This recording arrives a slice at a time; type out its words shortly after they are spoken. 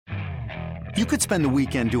You could spend the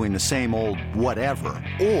weekend doing the same old whatever,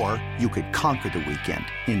 or you could conquer the weekend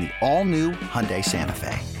in the all-new Hyundai Santa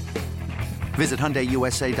Fe. Visit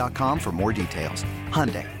HyundaiUSA.com for more details.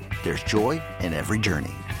 Hyundai, there's joy in every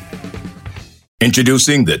journey.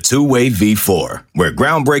 Introducing the two-way V4, where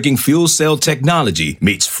groundbreaking fuel cell technology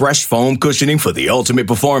meets fresh foam cushioning for the ultimate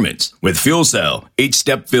performance. With Fuel Cell, each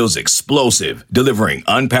step feels explosive, delivering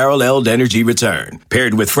unparalleled energy return.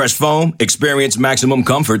 Paired with fresh foam, experience maximum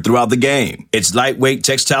comfort throughout the game. Its lightweight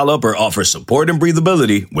textile upper offers support and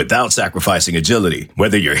breathability without sacrificing agility.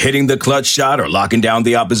 Whether you're hitting the clutch shot or locking down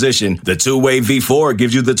the opposition, the two-way V4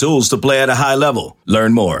 gives you the tools to play at a high level.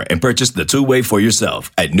 Learn more and purchase the two-way for yourself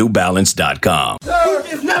at newbalance.com. Sir,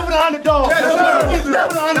 it's never the underdog. Yes, sir. It's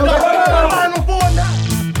never the underdog. Final four now.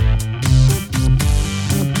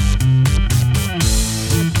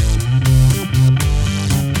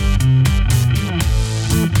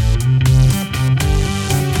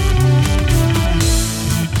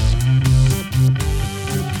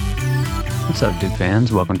 What's up, Duke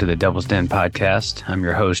fans? Welcome to the Devil's Den podcast. I'm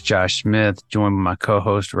your host, Josh Smith, joined by my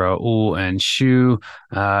co-host, Raul and Shu.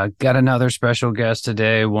 Got another special guest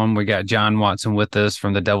today. We got John Watson with us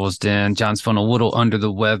from the Devil's Den. John's feeling a little under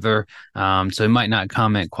the weather, so he might not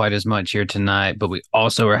comment quite as much here tonight, but we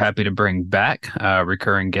also are happy to bring back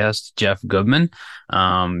recurring guest, Jeff Goodman.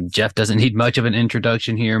 Jeff doesn't need much of an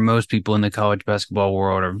introduction here. Most people in the college basketball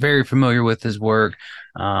world are very familiar with his work.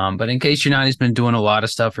 But in case you're not, he's been doing a lot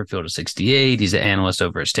of stuff for Field of 68. He's an analyst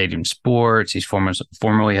over at Stadium Sports. He's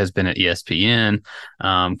formerly has been at ESPN.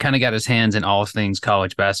 Kind of got his hands in all things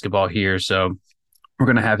college basketball here. So we're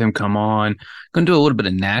going to have him come on. Going to do a little bit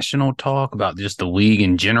of national talk about just the league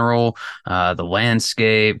in general, the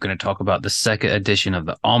landscape. Going to talk about the second edition of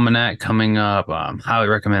the Almanac coming up. Highly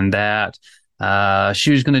recommend that.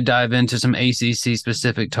 Shu's going to dive into some ACC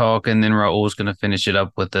specific talk, and then Raul's going to finish it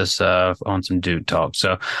up with us on some Duke talk.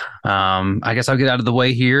 So I guess I'll get out of the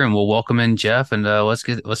way here, and we'll welcome in Jeff, and let's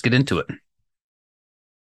get into it.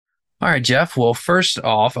 All right, Jeff. Well, first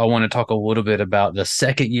off, I want to talk a little bit about the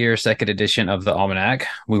second edition of the Almanac.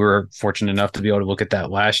 We were fortunate enough to be able to look at that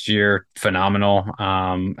last year. Phenomenal.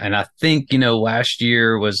 And I think, last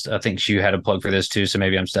year I think Shu had a plug for this too, so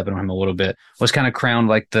maybe I'm stepping on him a little bit, was kind of crowned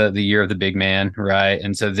like the year of the big man, right?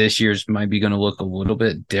 And so this year's might be going to look a little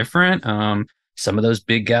bit different. Some of those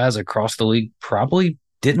big guys across the league probably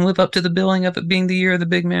didn't live up to the billing of it being the year of the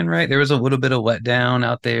big man, right? There was a little bit of letdown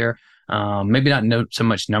out there. Maybe not so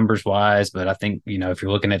much numbers wise, but I think, if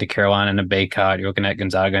you're looking at a Carolina and a Baycott, you're looking at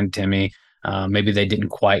Gonzaga and Timmy, maybe they didn't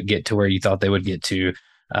quite get to where you thought they would get to.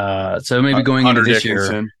 So maybe going into this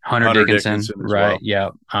year, Hunter Dickinson, right?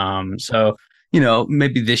 Well. Yeah. So,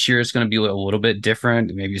 maybe this year it's going to be a little bit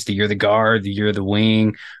different. Maybe it's the year of the guard, the year of the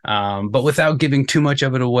wing, but without giving too much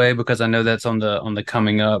of it away, because I know that's on the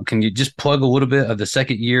coming up. Can you just plug a little bit of the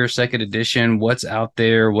second edition? What's out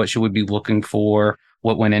there? What should we be looking for?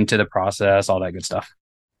 What went into the process, all that good stuff.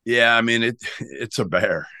 Yeah, I mean, it's a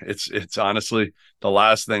bear. It's honestly the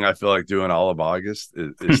last thing I feel like doing all of August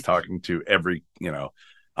is talking to every,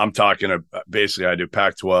 I'm talking basically I do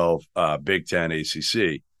Pac-12, Big Ten,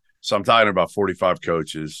 ACC. So I'm talking about 45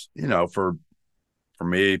 coaches, for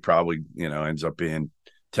me, probably, ends up being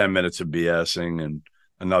 10 minutes of BSing and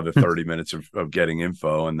another 30 minutes of getting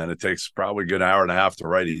info. And then it takes probably a good hour and a half to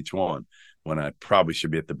write each one, when I probably should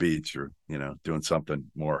be at the beach or, doing something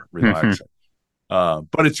more relaxing.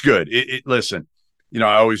 But it's good. Listen,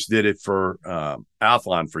 I always did it for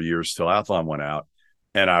Athlon for years till Athlon went out,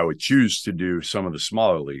 and I would choose to do some of the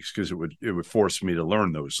smaller leagues because it would force me to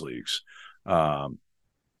learn those leagues.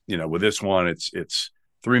 With this one, it's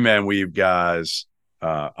three-man weave guys,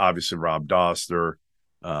 obviously Rob Doster.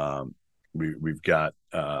 We've got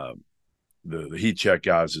the heat check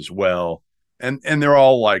guys as well. And they're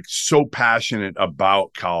all like so passionate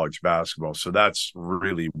about college basketball. So that's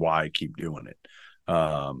really why I keep doing it,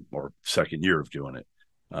 or second year of doing it,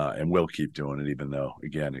 and will keep doing it, even though,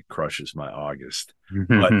 again, it crushes my August.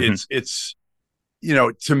 But it's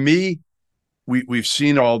to me, we've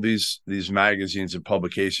seen all these magazines and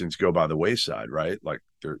publications go by the wayside, right? Like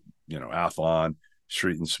they're, Athlon,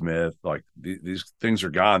 Street and Smith, like these things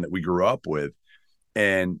are gone that we grew up with.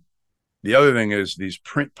 And the other thing is these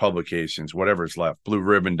print publications, whatever's left. Blue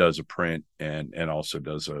Ribbon does a print and also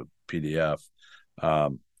does a PDF.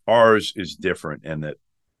 Ours is different in that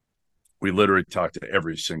we literally talk to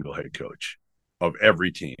every single head coach of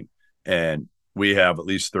every team. And we have at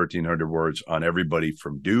least 1,300 words on everybody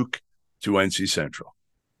from Duke to NC Central.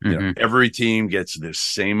 Every team gets the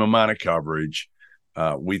same amount of coverage.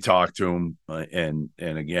 We talk to them, and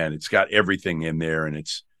again, it's got everything in there, and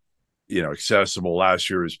it's accessible. Last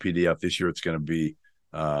year was PDF. This year it's going to be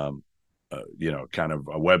kind of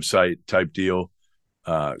a website type deal.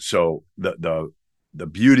 So the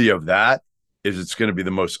beauty of that is it's going to be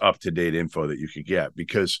the most up-to-date info that you could get,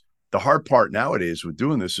 because the hard part nowadays with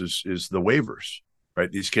doing this is the waivers,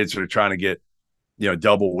 right? These kids that are trying to get,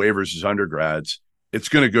 double waivers as undergrads, it's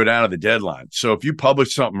going to go down to the deadline. So if you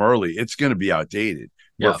publish something early, it's going to be outdated.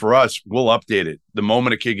 Yeah. But for us, we'll update it the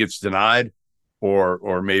moment a kid gets denied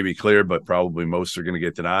or maybe cleared, but probably most are going to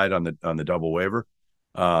get denied on the double waiver.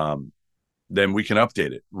 Then we can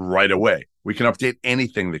update it right away. We can update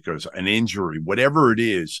anything that goes, an injury, whatever it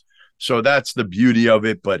is. So that's the beauty of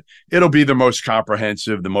it, but it'll be the most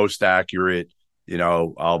comprehensive, the most accurate.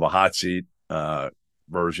 I'll have a hot seat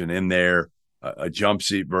version in there, a jump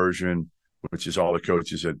seat version, which is all the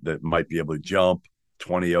coaches that might be able to jump,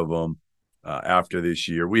 20 of them after this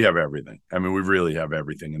year. We have everything. I mean, we really have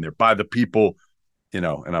everything in there by the people, and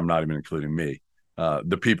I'm not even including me,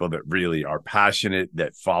 the people that really are passionate,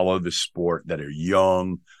 that follow the sport, that are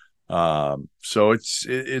young. So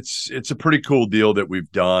it's a pretty cool deal that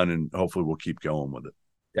we've done, and hopefully we'll keep going with it.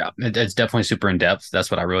 Yeah, it's definitely super in depth. That's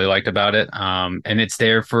what I really liked about it. And it's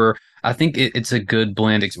there for, I think it's a good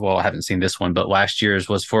blend. Well, I haven't seen this one, but last year's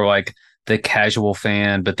was for like the casual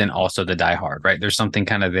fan, but then also the diehard, right? There's something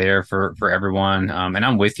kind of there for everyone. And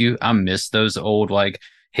I'm with you. I miss those old, like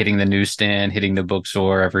hitting the newsstand, hitting the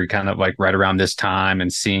bookstore every kind of like right around this time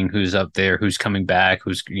and seeing who's up there, who's coming back,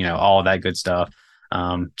 who's, all that good stuff.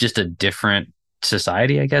 Just a different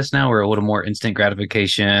society, I guess. Now we're a little more instant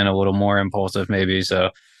gratification, a little more impulsive maybe. So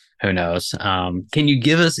who knows? Can you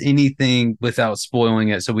give us anything without spoiling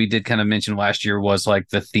it? So we did kind of mention last year was like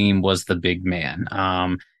the theme was the big man.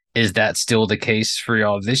 Is that still the case for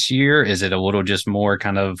y'all this year? Is it a little just more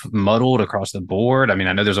kind of muddled across the board? I mean,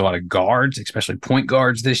 I know there's a lot of guards, especially point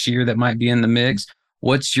guards this year that might be in the mix.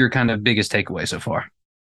 What's your kind of biggest takeaway so far?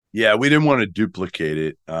 Yeah, we didn't want to duplicate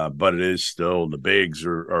it, but it is still the bigs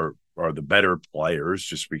are the better players,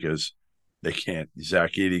 just because they can't.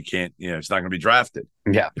 Zach Edey can't. It's not going to be drafted.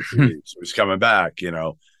 Yeah, so he's coming back.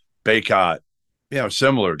 Baycott,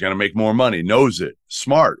 similar, going to make more money, knows it,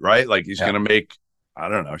 smart, right? Like he's going to make, I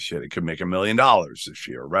don't know, shit. It could make $1 million this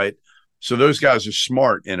year, right? So those guys are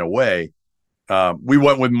smart in a way. We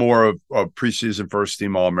went with more of preseason first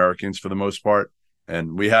team All-Americans for the most part,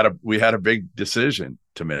 and we had a big decision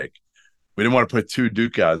to make. We didn't want to put two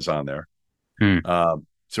Duke guys on there,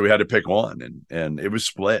 so we had to pick one, and it was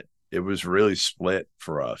split. It was really split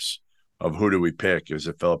for us of who do we pick? Is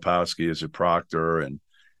it Filipowski? Is it Proctor? And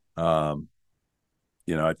I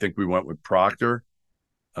think we went with Proctor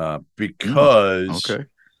because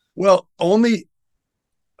only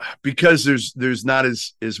because there's not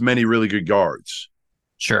as many really good guards.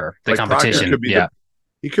 Sure, the competition.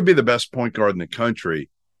 He could be the best point guard in the country,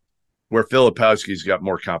 where Filipowski's got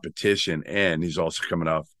more competition, and he's also coming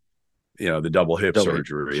off, the double hip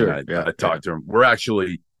surgery. Sure. I talked to him.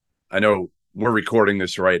 I know we're recording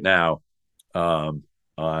this right now on,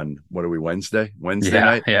 what are we, Wednesday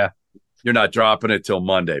night? Yeah. You're not dropping it till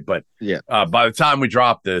Monday, but by the time we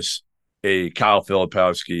drop this, a Kyle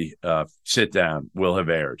Filipowski sit down will have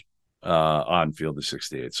aired on Field of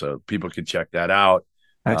 68. So people can check that out.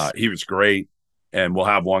 He was great. And we'll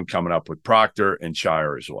have one coming up with Proctor and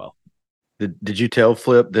Shire as well. Did you tell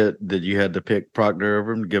Flip that you had to pick Proctor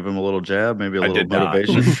over him, give him a little jab, maybe a little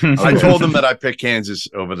motivation? I told him that I picked Kansas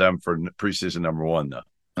over them for preseason number 1, though.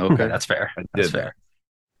 Okay, that's fair. That's fair.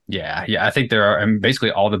 Yeah. I think there are, and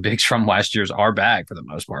basically all the bigs from last year's are back for the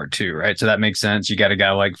most part too, right? So that makes sense. You got a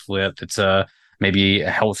guy like Flip that's maybe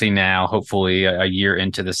healthy now, hopefully a year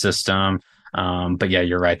into the system. But yeah,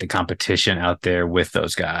 you're right. The competition out there with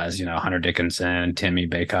those guys, Hunter Dickinson, Timmy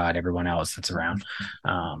Baycott, everyone else that's around.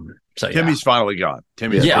 So Timmy's finally gone.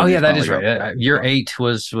 That is right. Year 8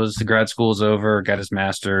 was the grad school's over, got his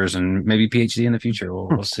master's and maybe PhD in the future.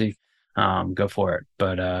 We'll see. Go for it.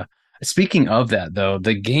 But speaking of that, though,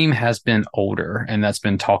 the game has been older, and that's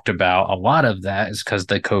been talked about. A lot of that is because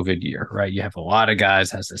the COVID year, right? You have a lot of guys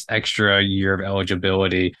has this extra year of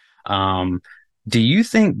eligibility. Do you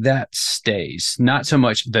think that stays? Not so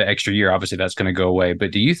much the extra year, obviously that's going to go away,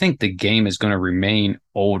 but do you think the game is going to remain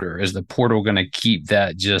older? Is the portal going to keep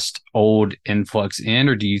that just old influx in,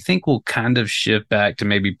 or do you think we'll kind of shift back to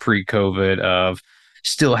maybe pre-COVID of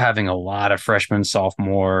still having a lot of freshmen,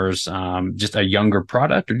 sophomores, just a younger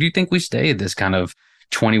product? Or do you think we stay at this kind of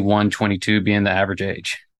 21, 22 being the average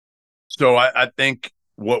age? So I think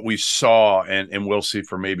what we saw and we'll see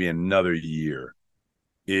for maybe another year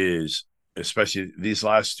is, especially these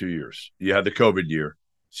last 2 years, you had the COVID year.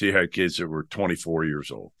 So you had kids that were 24 years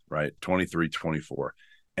old, right? 23, 24.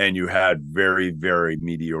 And you had very, very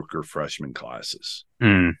mediocre freshman classes.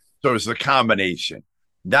 So it's the combination.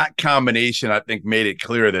 that combination, I think, made it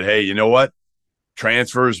clear that, hey, you know what?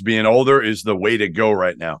 Transfers being older is the way to go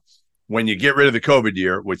right now. When you get rid of the COVID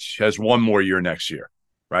year, which has one more year next year,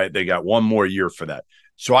 right? They got one more year for that.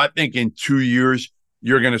 So I think in 2 years,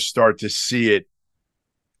 you're going to start to see it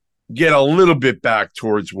get a little bit back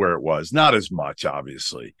towards where it was. Not as much,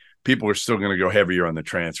 obviously. People are still going to go heavier on the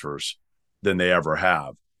transfers than they ever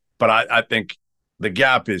have. But I think the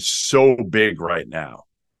gap is so big right now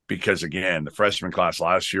because, again, the freshman class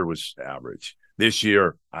last year was average. This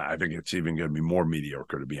year, I think it's even going to be more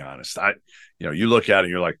mediocre, to be honest. You look at it and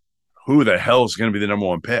you're like, who the hell is going to be the number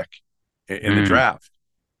one pick in the draft,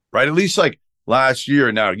 right? At least like last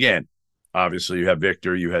year. Now, again, obviously you have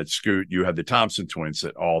Victor, you had Scoot, you had the Thompson twins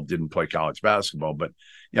that all didn't play college basketball. But,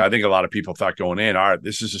 I think a lot of people thought going in, all right,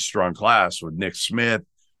 this is a strong class with Nick Smith,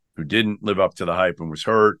 who didn't live up to the hype and was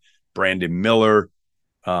hurt, Brandon Miller,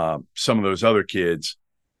 some of those other kids.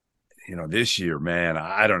 This year, man,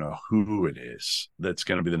 I don't know who it is that's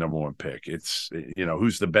going to be the number one pick. It's,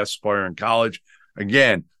 who's the best player in college.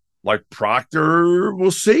 Again, like Proctor,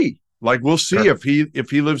 we'll see. We'll see if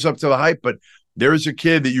he lives up to the hype. But there's a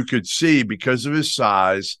kid that you could see because of his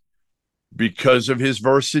size, because of his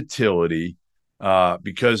versatility,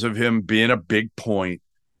 because of him being a big point.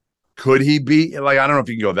 Could he be I don't know if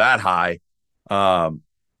he can go that high.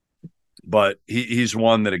 But he's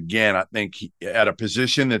one that, again, I think at a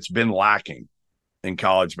position that's been lacking in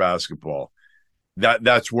college basketball,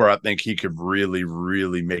 that's where I think he could really,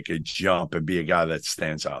 really make a jump and be a guy that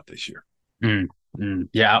stands out this year.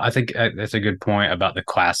 Yeah, I think that's a good point about the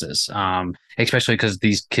classes, especially because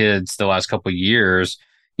these kids the last couple of years,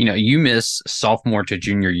 you miss sophomore to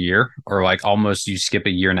junior year or almost you skip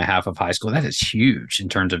a year and a half of high school. That is huge in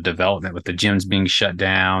terms of development with the gyms being shut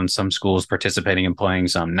down, some schools participating and playing,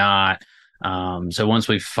 some not. So once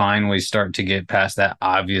we finally start to get past that,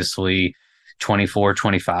 obviously 24,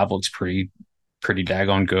 25 looks pretty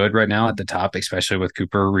daggone good right now at the top, especially with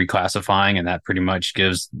Cooper reclassifying. And that pretty much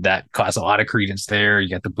gives that class a lot of credence there. You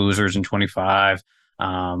got the Boozers in 25.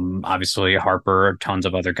 Obviously Harper, tons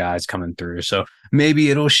of other guys coming through. So maybe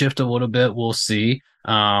it'll shift a little bit. We'll see.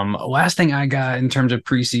 Last thing I got in terms of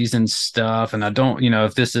preseason stuff, and I don't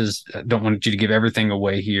want you to give everything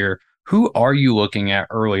away here. Who are you looking at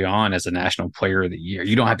early on as a National Player of the Year?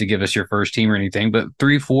 You don't have to give us your first team or anything, but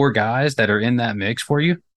 3-4 guys that are in that mix for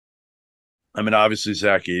you? I mean, obviously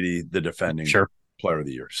Zach Edey, the defending Player of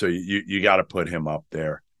the Year. So you got to put him up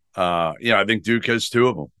there. I think Duke has two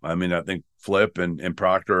of them. I mean, I think Flip and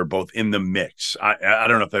Proctor are both in the mix. I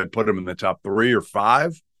don't know if I'd put them in the top 3 or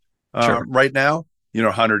 5 right now.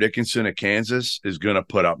 Hunter Dickinson at Kansas is going to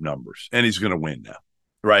put up numbers, and he's going to win now,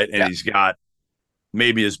 right? And he's got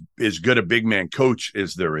maybe as good a big man coach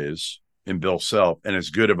as there is in Bill Self, and as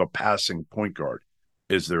good of a passing point guard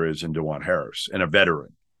as there is in DeJuan Harris, and a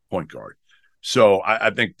veteran point guard. So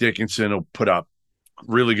I think Dickinson will put up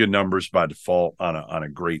really good numbers by default on a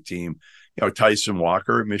great team. Tyson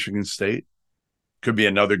Walker at Michigan State could be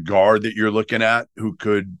another guard that you're looking at who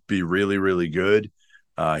could be really, really good.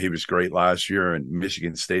 He was great last year, and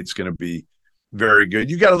Michigan State's going to be very good.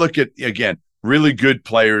 You got to look at, again, really good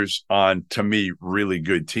players on, to me, really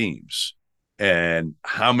good teams. And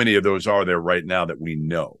how many of those are there right now that we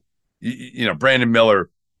know? Brandon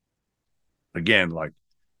Miller, again,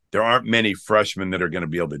 there aren't many freshmen that are going to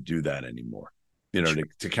be able to do that anymore,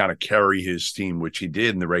 to kind of carry his team, which he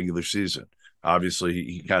did in the regular season. Obviously,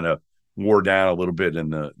 he kind of wore down a little bit in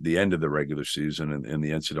the end of the regular season and in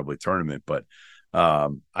the NCAA tournament. But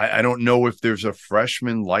I don't know if there's a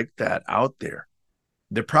freshman like that out there.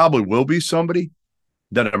 There probably will be somebody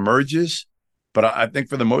that emerges, but I think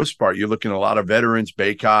for the most part, you're looking at a lot of veterans.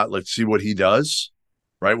 Baycott, let's see what he does,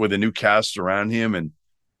 right, with a new cast around him. And,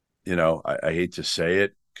 I hate to say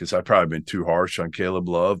it because I've probably been too harsh on Caleb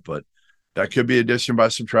Love, but that could be addition by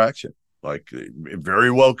subtraction. It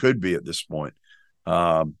very well could be at this point.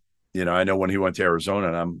 I know when he went to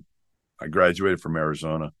Arizona, and I graduated from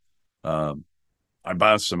Arizona, I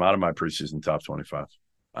bounced him out of my preseason top 25.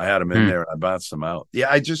 I had him in there, and I bounced him out.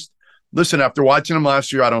 Yeah, listen, after watching him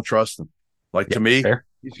last year, I don't trust him. To me,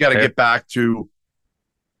 he's got to get back to,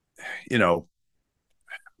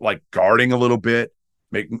 guarding a little bit.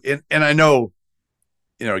 And I know,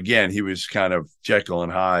 again, he was kind of Jekyll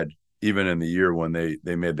and Hyde even in the year when they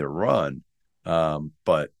made their run.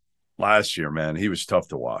 But last year, man, he was tough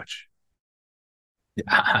to watch.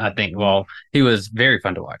 I think, he was very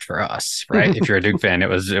fun to watch for us, right? If you're a Duke fan, it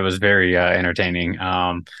was very entertaining.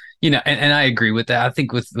 And I agree with that. I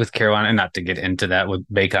think with Carolina, and not to get into that with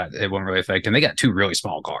Baycott, it won't really affect him. They got 2 really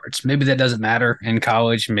small guards. Maybe that doesn't matter in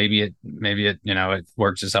college. Maybe it it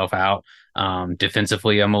works itself out.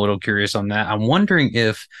 Defensively, I'm a little curious on that. I'm wondering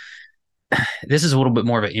if this is a little bit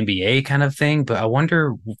more of an NBA kind of thing, but I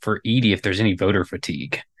wonder for Edey if there's any voter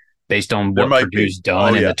fatigue based on what Purdue's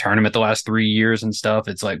done in the tournament the last 3 years and stuff.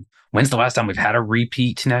 It's like, when's the last time we've had a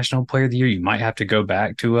repeat National Player of the Year? You might have to go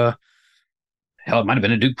back to it might have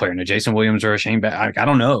been a Duke player, a Jason Williams or a Shane Battier. I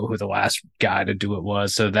don't know who the last guy to do it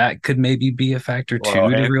was. So that could maybe be a factor too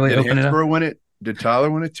to really open it up. Did Tyler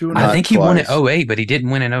win it too? I think he won it 08, but he didn't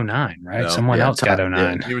win in 09, right? No. Someone else got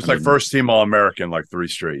 09. He was like first team All-American like 3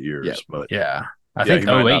 straight years. Yeah. But I think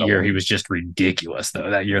 08 year he was just ridiculous though.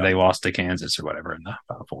 That year they lost to Kansas or whatever in the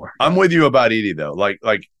Final Four. I'm with you about Edey though. Like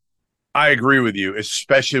I agree with you,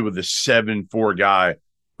 especially with the 7'4" guy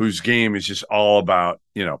whose game is just all about,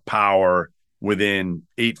 power within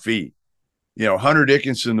 8 feet. Hunter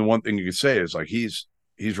Dickinson, the one thing you could say is like he's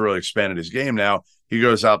really expanded his game now. He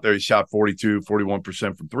goes out there, he shot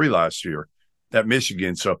 41% from 3 last year at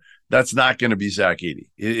Michigan. So that's not going to be Zach Edey.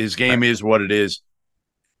 His game is what it is.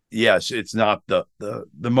 Yes, it's not the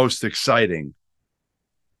most exciting,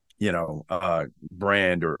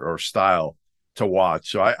 brand or style to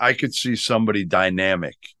watch. So I could see somebody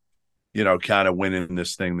dynamic, kind of winning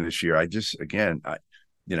this thing this year. I'm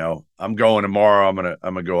going tomorrow. I'm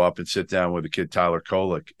gonna go up and sit down with the kid Tyler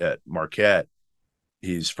Kolek at Marquette.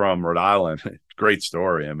 He's from Rhode Island. Great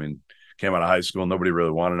story. I mean, came out of high school, nobody really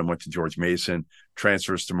wanted him. Went to George Mason,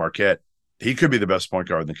 transfers to Marquette. He could be the best point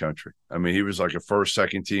guard in the country. I mean, he was like a first,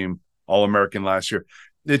 second team All-American last year.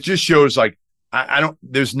 It just shows like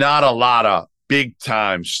there's not a lot of big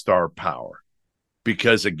time star power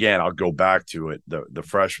because again, I'll go back to it. The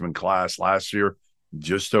freshman class last year,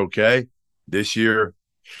 just okay. This year,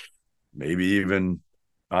 maybe even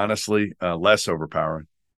honestly, less overpowering.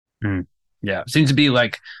 Yeah, seems to be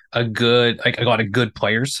like a lot of good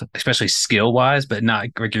players, especially skill wise, but not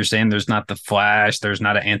like you're saying. There's not the flash. There's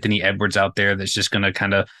not an Anthony Edwards out there that's just going to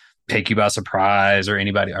kind of take you by surprise, or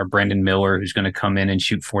anybody, or Brandon Miller who's going to come in and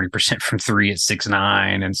shoot 40% from 3 at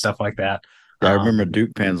 6'9" and stuff like that. I remember Duke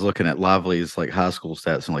fans looking at Lively's like high school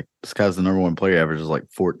stats and like, this guy's the number 1 player, averages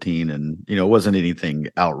like 14, and it wasn't anything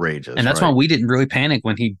outrageous. And that's why we didn't really panic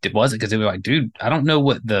when he wasn't, because they were like, dude, I don't know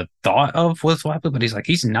what the thought of was Lively, but he's like,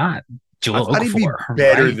 he's not Jahlil Okafor,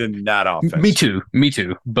 better than that offense. Me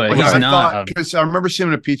too. But he's not. Because I remember seeing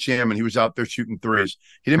him at PGM and he was out there shooting threes.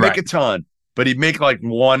 He didn't make a ton, but he'd make like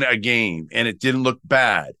 1 a game, and it didn't look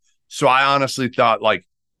bad. So I honestly thought like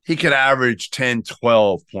he could average 10,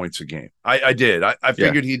 12 points a game. I did. I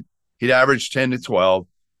figured he'd average 10 to 12,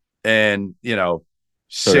 and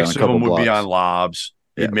 6 of them would be on lobs.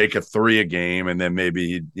 He'd make a 3 a game, and then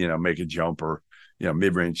maybe he'd make a jumper,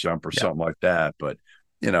 mid-range jumper, something like that. But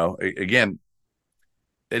again,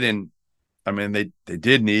 they didn't. I mean, they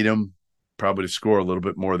did need him probably to score a little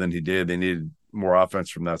bit more than he did. They needed more offense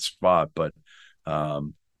from that spot, but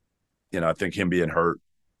I think him being hurt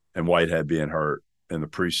and Whitehead being hurt in the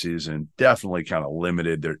preseason definitely kind of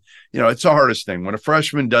limited their. It's the hardest thing when a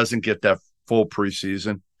freshman doesn't get that full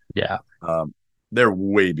preseason. Yeah, they're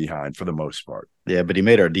way behind for the most part. Yeah, but he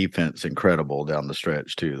made our defense incredible down the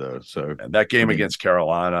stretch too, though. So and that game against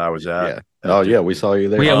Carolina, I was at. Yeah. Oh yeah, we saw you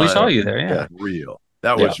there. Well, yeah, we saw you there. Yeah, real.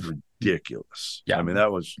 That was ridiculous. Yeah, I mean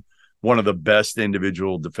that was one of the best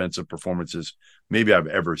individual defensive performances maybe I've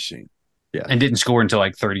ever seen. Yeah, and didn't score until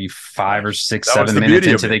like 35 or 7 minutes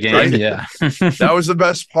into the game. Right? Yeah, that was the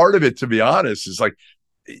best part of it. To be honest, it's like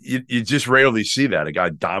you just rarely see that a guy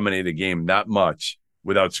dominate a game that much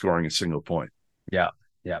without scoring a single point. Yeah.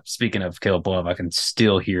 Yeah. Speaking of Caleb Love, I can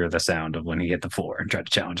still hear the sound of when he hit the floor and tried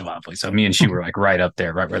to challenge Lively. So me and she were like right up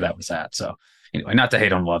there, right where that was at. So anyway, not to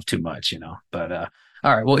hate on Love too much, but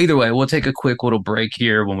all right. Well, either way, we'll take a quick little break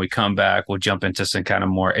here. When we come back, we'll jump into some kind of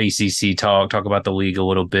more ACC talk about the league a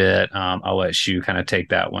little bit. I'll let Shu kind of take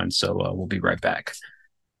that one. So we'll be right back.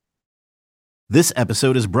 This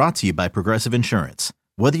episode is brought to you by Progressive Insurance.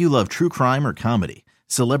 Whether you love true crime or comedy,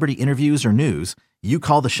 celebrity interviews or news, you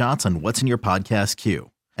call the shots on what's in your podcast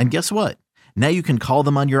queue. And guess what? Now you can call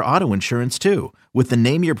them on your auto insurance too with the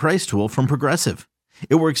Name Your Price tool from Progressive.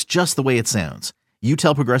 It works just the way it sounds. You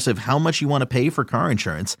tell Progressive how much you want to pay for car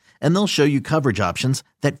insurance, and they'll show you coverage options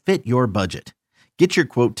that fit your budget. Get your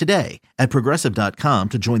quote today at Progressive.com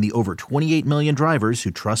to join the over 28 million drivers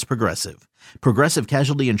who trust Progressive. Progressive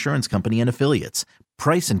Casualty Insurance Company and Affiliates.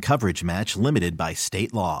 Price and coverage match limited by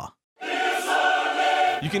state law.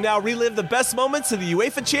 You can now relive the best moments of the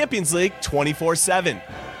UEFA Champions League 24/7.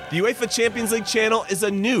 The UEFA Champions League channel is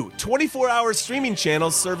a new 24-hour streaming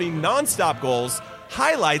channel serving non-stop goals,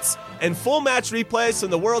 highlights, and full match replays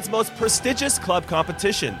from the world's most prestigious club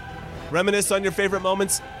competition. Reminisce on your favorite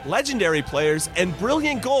moments, legendary players, and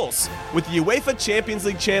brilliant goals with the UEFA Champions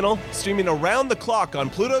League channel streaming around the clock on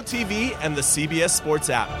Pluto TV and the CBS Sports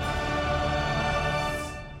app.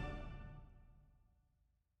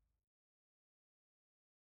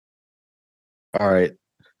 All right.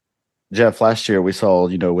 Jeff, last year we saw,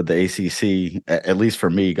 with the ACC, at least for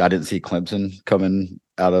me, I didn't see Clemson coming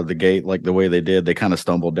out of the gate like the way they did. They kind of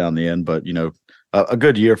stumbled down the end, but, a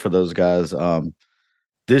good year for those guys.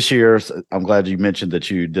 This year, I'm glad you mentioned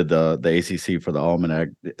that you did the ACC for the Almanac.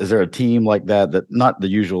 Is there a team like that not the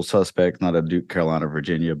usual suspect, not a Duke, Carolina,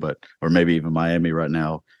 Virginia, or maybe even Miami right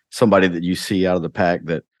now, somebody that you see out of the pack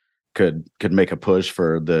that could make a push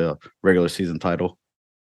for the regular season title?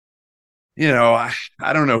 I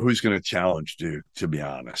don't know who's going to challenge Duke, to be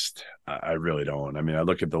honest. I really don't. I mean, I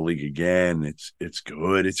look at the league again. It's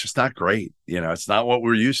good. It's just not great. It's not what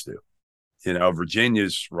we're used to.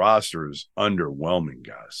 Virginia's roster is underwhelming,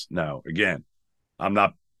 guys. Now, again, I'm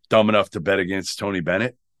not dumb enough to bet against Tony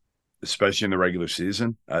Bennett, especially in the regular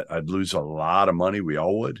season. I'd lose a lot of money. We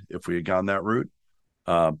all would if we had gone that route.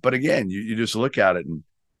 But again, you just look at it and,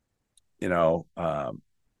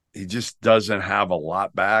 he just doesn't have a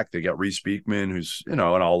lot back. They got Reese Beekman, who's, an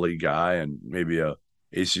all-league guy and maybe a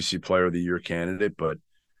ACC Player of the Year candidate. But,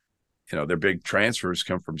 their big transfers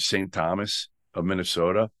come from St. Thomas of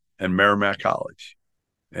Minnesota and Merrimack College.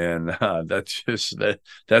 And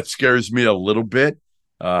that scares me a little bit.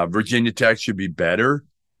 Virginia Tech should be better.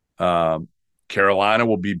 Carolina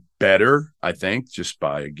will be better, I think, just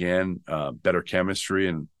by, again, better chemistry.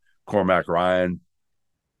 And Cormac Ryan,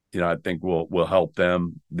 I think will help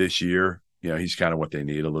them this year. He's kind of what they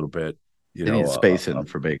need a little bit. They need spacing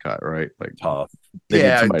for Baycott, right? Like tough.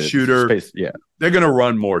 Yeah, shooter. Yeah, they're going to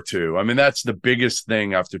run more too. I mean, that's the biggest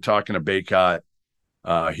thing after talking to Baycott,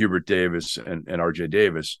 Hubert Davis, and RJ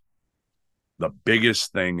Davis. The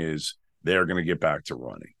biggest thing is they're going to get back to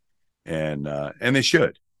running, and they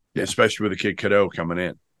should, especially with the kid Cadeau coming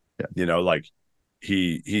in. Yeah. Like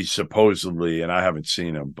he's supposedly, and I haven't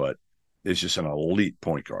seen him, but is just an elite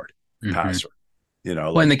point guard passer.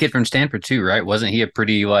 And the kid from Stanford too, right? Wasn't he a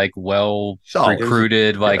pretty well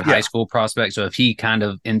recruited high school prospect? So if he kind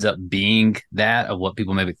of ends up being that of what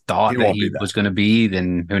people maybe thought that he was going to be,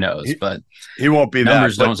 then who knows? But he won't be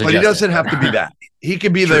numbers that. Don't but he doesn't have to be that. He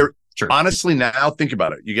could be there. True. Honestly, now think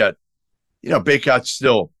about it. You got, Baycott's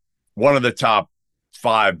still one of the top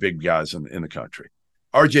 5 big guys in the country.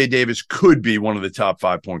 RJ Davis could be one of the top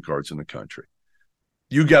 5 point guards in the country.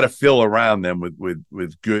 You got to fill around them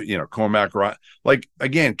with good, Cormac Ryan. Like,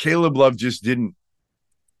 again, Caleb Love just didn't,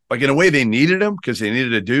 in a way they needed him because they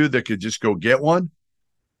needed a dude that could just go get one.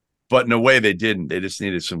 But in a way they didn't. They just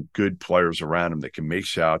needed some good players around him that can make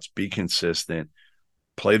shots, be consistent,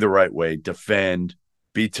 play the right way, defend,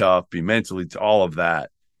 be tough, be mentally, all of that.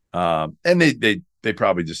 And they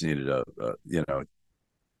probably just needed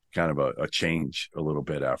kind of a change a little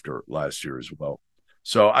bit after last year as well.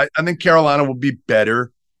 So I think Carolina will be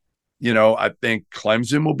better. I think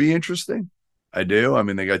Clemson will be interesting. I do. I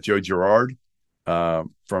mean, they got Joe Girard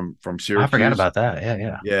from Syracuse. I forgot about that.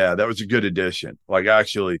 Yeah. Yeah, that was a good addition.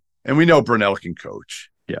 Actually, and we know Brunell can coach.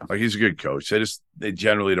 Yeah. He's a good coach. They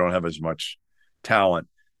generally don't have as much talent.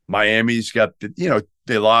 Miami's got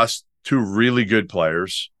they lost 2 really good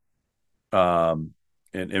players,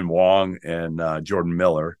 in Wong and Jordan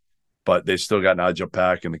Miller. But they still got Nigel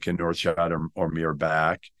Pack and the kid Northshot or Mir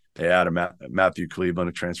back. They added Matthew Cleveland,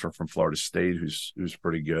 a transfer from Florida State, who's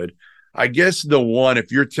pretty good. I guess the one,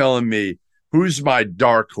 if you're telling me who's my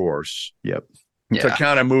dark horse, to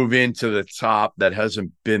kind of move into the top that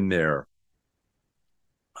hasn't been there,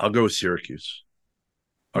 I'll go with Syracuse.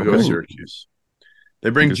 I'll go with Syracuse. They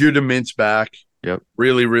bring Judah Mintz back. Yep,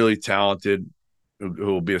 really, really talented. Who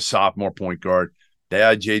will be a sophomore point guard. They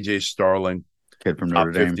had J.J. Starling. Kid from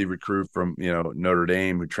Notre Dame. 50 recruit from Notre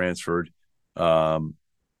Dame who transferred. They got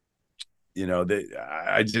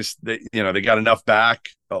enough back,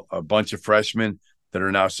 a bunch of freshmen that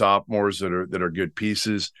are now sophomores that are good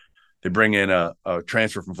pieces. They bring in a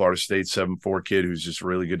transfer from Florida State, 7'4" kid who's just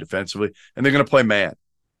really good defensively, and they're going to play man.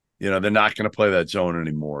 They're not going to play that zone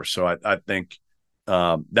anymore. So I think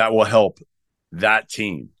that will help that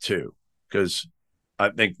team too, because I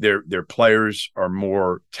think their players are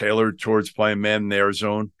more tailored towards playing man in their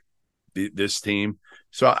zone, this team.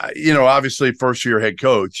 So, obviously first-year head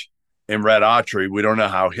coach in Red Autry, we don't know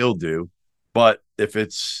how he'll do. But if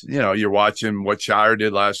it's, you're watching what Shire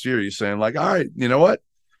did last year, you're saying all right, you know what?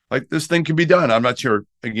 This thing can be done. I'm not sure,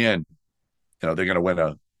 again, they're going to win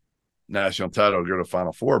a national title or go to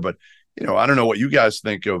Final Four. But, I don't know what you guys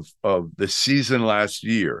think of the season last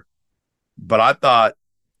year. But I thought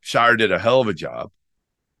Shire did a hell of a job.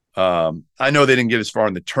 I know they didn't get as far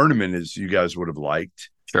in the tournament as you guys would have liked.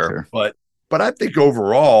 Sure. But I think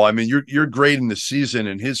overall, I mean, you're grading the season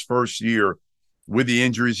in his first year with the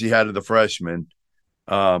injuries he had to the freshmen.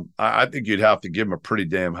 I think you'd have to give him a pretty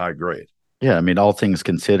damn high grade. Yeah, I mean, all things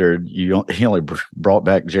considered, he only brought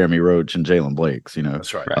back Jeremy Roach and Jalen Blakes.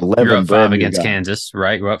 That's right. 11 You're up 5 against guys. Kansas,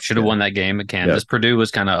 right? You're up. Should have won that game at Kansas. Yeah. Purdue was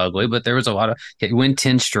kind of ugly, but there was a lot of – you win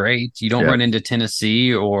 10 straight. You don't run into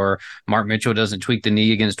Tennessee, or Mark Mitchell doesn't tweak the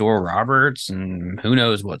knee against Oral Roberts, and who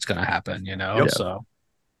knows what's going to happen, So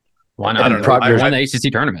why not? I won the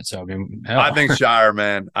ACC tournament, so I mean, hell. I think Shire,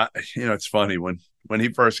 man, it's funny when he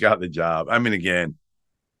first got the job. I mean, again,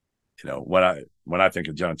 when I think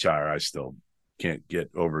of John Shire, I still can't get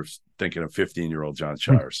over thinking of 15-year-old John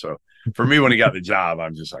Shire. So for me, when he got the job,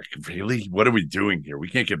 I'm just like, really? What are we doing here? We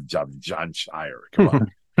can't give the job to John Shire. Come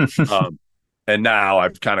on. And now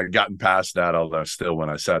I've kind of gotten past that, although still when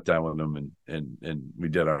I sat down with him and we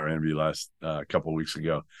did our interview last couple of weeks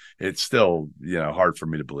ago, it's still, hard for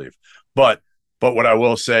me to believe. But what I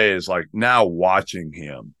will say is, like, now watching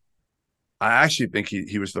him, I actually think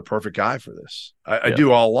he was the perfect guy for this. I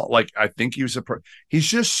do I think he was he's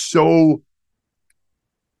just so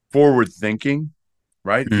forward thinking,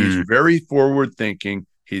 right? Mm. He's very forward thinking.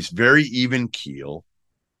 He's very even keel,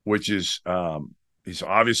 which is he's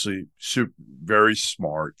obviously very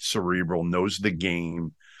smart, cerebral, knows the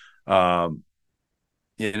game, and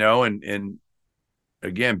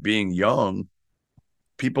again, being young,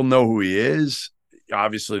 people know who he is.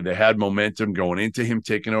 Obviously, they had momentum going into him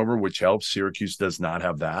taking over, which helps. Syracuse does not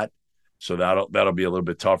have that, so that'll be a little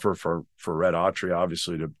bit tougher for Red Autry,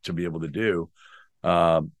 obviously, to be able to do.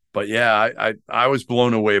 But yeah, I was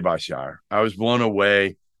blown away by Shire. I was blown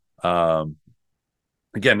away.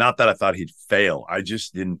 Again, not that I thought he'd fail. I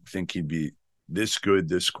just didn't think he'd be this good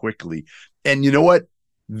this quickly. And you know what?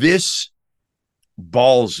 This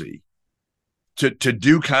ballsy to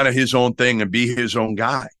do kind of his own thing and be his own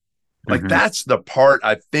guy. Like, that's the part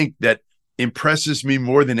I think that impresses me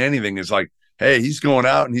more than anything, is like, hey, he's going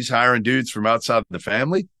out and he's hiring dudes from outside the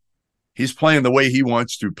family. He's playing the way he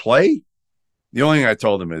wants to play. The only thing I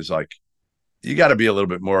told him is, like, you got to be a little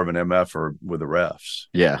bit more of an MF or with the refs.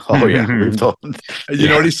 Yeah. Oh, yeah. We've told You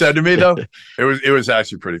know what he said to me, though? It was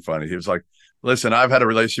actually pretty funny. He was like, listen, I've had a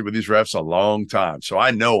relationship with these refs a long time, so I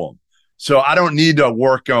know them. So I don't need to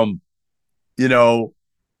work them,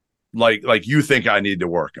 like you think I need to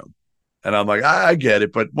work them. And I'm like, I get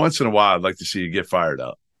it, but once in a while, I'd like to see you get fired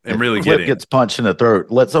up and really Cliff gets punched in the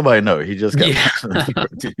throat. Let somebody know he just got punched in the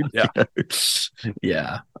throat, dude.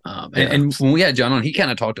 Yeah. And when we had John on, he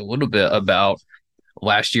kind of talked a little bit about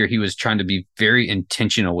last year. He was trying to be very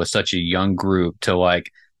intentional with such a young group to,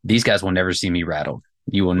 like, these guys will never see me rattled.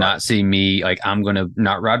 You will not see me, like, I'm going to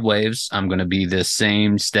not ride waves. I'm going to be this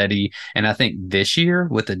same steady. And I think this year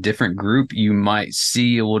with a different group, you might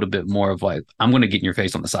see a little bit more of, like, I'm going to get in your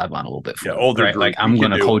face on the sideline a little bit. Older right? group, like, I'm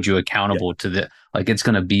going to hold you accountable to the, like, it's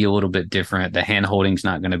going to be a little bit different. The hand holding's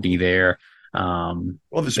not going to be there. Well,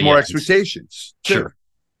 there's more expectations. Sure.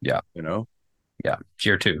 Yeah. Yeah.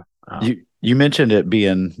 Year 2. You mentioned it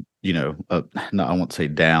being, no, I won't say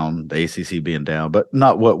down, the ACC being down, but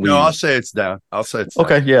not what we. No, I'll say it's down.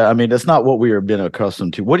 Okay, yeah. I mean, it's not what we have been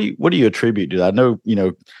accustomed to. What do you attribute to that? I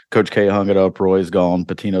know, Coach K hung it up. Roy's gone.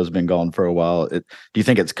 Patino's been gone for a while. Do you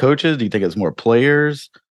think it's coaches? Do you think it's more players?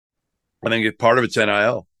 I think part of it's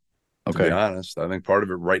NIL. Okay. To be honest, I think part of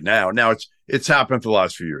it right now. Now it's happened for the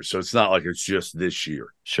last few years, so it's not like it's just this year.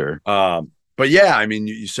 Sure. But yeah, I mean,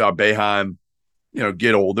 you saw Boeheim,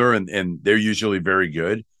 get older, and they're usually very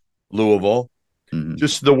good. Louisville,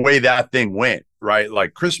 just the way that thing went, right?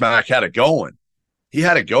 Like, Chris Mack had it going. He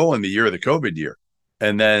had it going the year of the COVID year.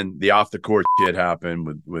 And then the off the court shit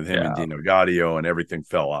happened with him and Dino Gaudio, and everything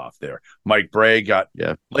fell off there. Mike Bray got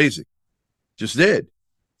lazy. Just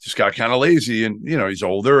got kind of lazy. And, he's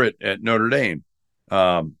older at Notre Dame.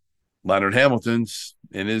 Leonard Hamilton's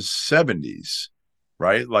in his 70s,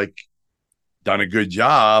 right? Like, done a good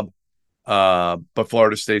job. But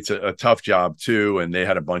Florida State's a tough job too, and they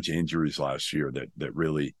had a bunch of injuries last year that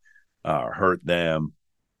really hurt them.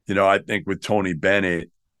 I think with Tony Bennett,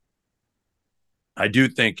 I do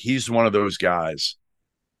think he's one of those guys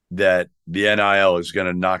that the NIL is going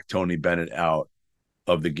to knock Tony Bennett out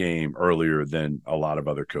of the game earlier than a lot of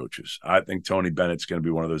other coaches. I think Tony Bennett's going to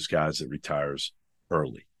be one of those guys that retires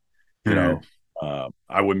early. I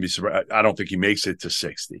wouldn't be surprised. I don't think he makes it to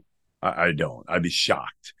 60. I don't. I'd be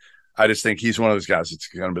shocked. I just think he's one of those guys that's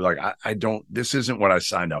going to be like, this isn't what I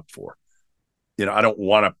signed up for. I don't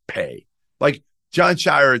want to pay. Like John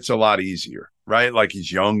Shire, it's a lot easier, right? Like,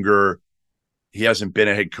 he's younger. He hasn't been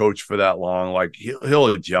a head coach for that long. Like, he'll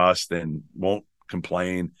adjust and won't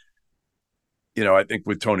complain. I think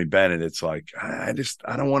with Tony Bennett, it's like, I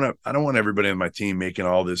don't want everybody on my team making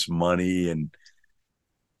all this money and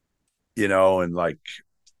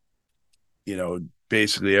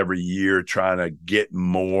basically every year trying to get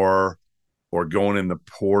more or going in the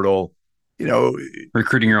portal,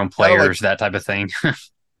 recruiting your own players, that type of thing.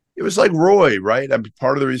 It was like Roy, right? I mean,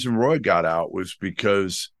 part of the reason Roy got out was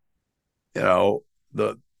because,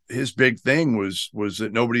 his big thing was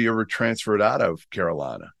that nobody ever transferred out of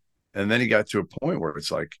Carolina. And then he got to a point where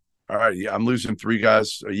it's like, all right, yeah, I'm losing 3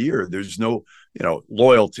 guys a year. There's no,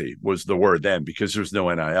 loyalty was the word then because there's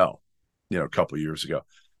no NIL, a couple of years ago.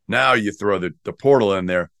 Now you throw the portal in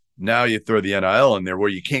there. Now you throw the NIL in there where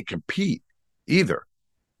you can't compete either.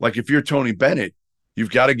 Like if you're Tony Bennett, you've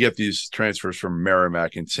got to get these transfers from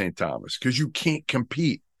Merrimack and St. Thomas because you can't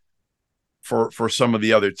compete for some of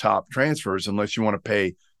the other top transfers unless you want to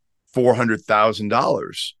pay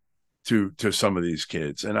 $400,000 to some of these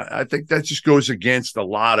kids. And I think that just goes against a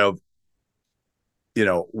lot of,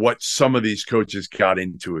 what some of these coaches got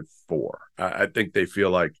into it for. I think they feel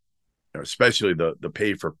like, especially the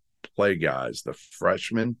pay for play guys, the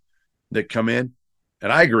freshmen that come in.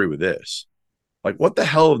 And I agree with this. Like, what the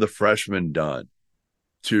hell have the freshmen done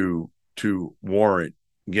to warrant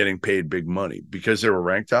getting paid big money? Because they were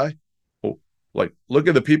ranked high? Well, like, look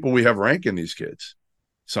at the people we have ranking these kids,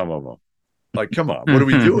 some of them. Like, come on, what are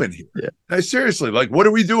we doing here? Yeah. No, seriously, like, what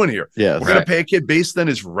are we doing here? Yeah, we're going to pay a kid based on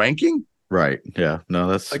his ranking? Right. Yeah. No,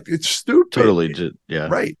 that's like, it's stupid. Totally. Yeah.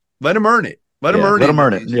 Right. Let him earn it. Let him earn it. Let him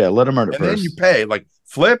earn it. Yeah. Let him earn it and first. then you pay. Like,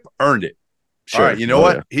 Flip earned it. Sure. All right. You know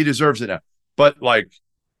what? Yeah. He deserves it now. But, like,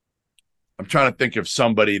 I'm trying to think of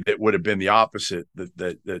somebody that would have been the opposite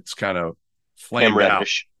that's kind of flamed Cam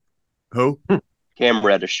Reddish. Out. Who? Cam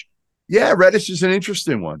Reddish. Yeah, Reddish is an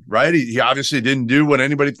interesting one, right? He obviously didn't do what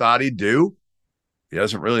anybody thought he'd do. He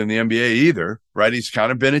hasn't really in the NBA either, right? He's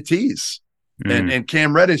kind of been a tease. And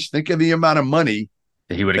Cam Reddish, think of the amount of money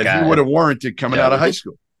that he would have warranted coming out of high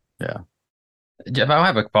school. Yeah. Jeff, I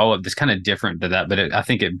have a follow-up that's kind of different to that, but I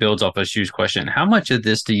think it builds off of Shu's question. How much of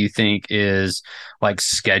this do you think is like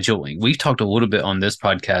scheduling? We've talked a little bit on this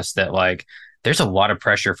podcast that like there's a lot of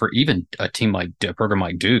pressure for even a team like a program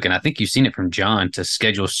like Duke, and I think you've seen it from John, to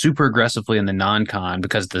schedule super aggressively in the non-con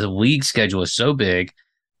because the league schedule is so big.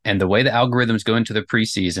 And the way the algorithms go into the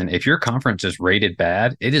preseason, if your conference is rated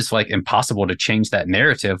bad, it is like impossible to change that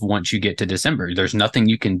narrative once you get to December. There's nothing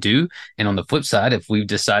you can do. And on the flip side, if we've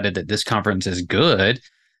decided that this conference is good,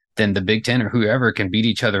 then the Big Ten or whoever can beat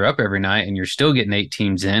each other up every night and you're still getting 8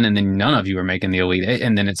 teams in and then none of you are making the Elite Eight.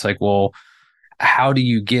 And then it's like, well, how do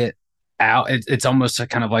you get out? It's almost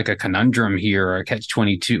kind of like a conundrum here or a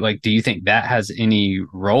catch-22. Like, do you think that has any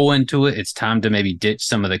role into it? It's time to maybe ditch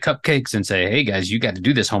some of the cupcakes and say, hey guys, you got to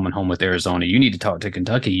do this home and home with Arizona. You need to talk to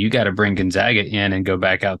Kentucky. You got to bring Gonzaga in and go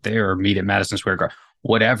back out there or meet at Madison Square Garden,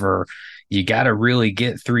 whatever. You got to really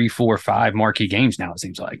get 3, 4, 5 marquee games now, it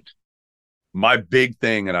seems like. My big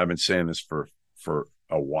thing, and I've been saying this for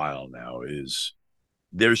a while now, is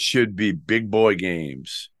there should be big boy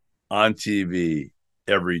games on TV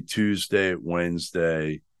every Tuesday,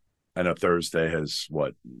 Wednesday. I know Thursday has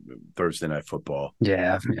Thursday Night Football.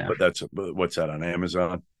 Yeah. But what's that on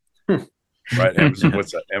Amazon? Right? Amazon.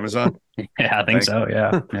 What's that? Amazon? Yeah, I think so.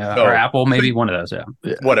 Yeah. So, or Apple, maybe one of those.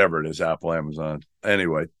 Yeah. Whatever it is, Apple, Amazon.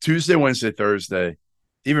 Anyway, Tuesday, Wednesday, Thursday,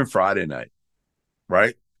 even Friday night,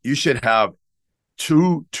 right? You should have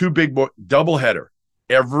two big boy doubleheader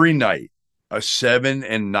every night, a 7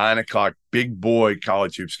 and 9 o'clock big boy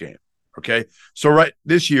college hoops game. Okay. So right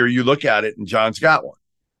this year you look at it and John's got one,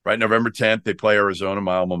 right? November 10th, they play Arizona,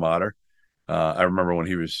 my alma mater. I remember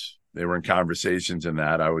when they were in conversations in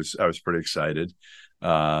that I was pretty excited,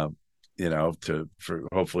 for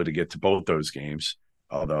hopefully to get to both those games.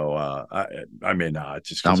 Although I may not.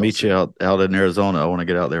 Just I'll meet you out in Arizona. I want to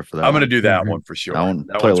get out there for that. I'm going to do that one for sure. I want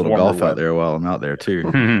to play a little golf out there while I'm out there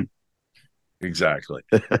too. Exactly.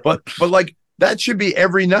 but like that should be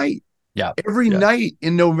every night. Yeah. Every night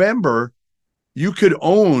in November, you could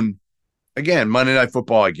own, again, Monday Night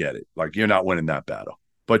Football. I get it. Like, you're not winning that battle.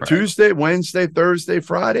 But right. Tuesday, Wednesday, Thursday,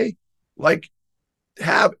 Friday, like,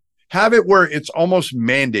 have it where it's almost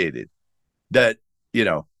mandated that,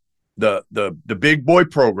 the big boy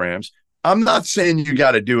programs. I'm not saying you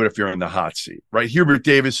got to do it if you're in the hot seat, right? Hubert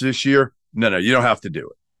Davis this year. No, you don't have to do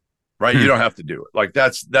it, right? You don't have to do it. Like,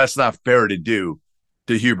 that's not fair to do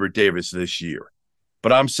to Hubert Davis this year.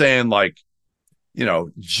 But I'm saying, like,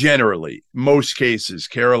 generally, most cases,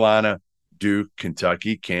 Carolina, Duke,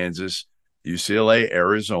 Kentucky, Kansas, UCLA,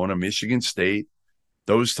 Arizona, Michigan State,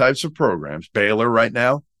 those types of programs, Baylor right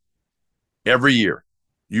now, every year,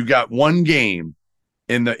 you got one game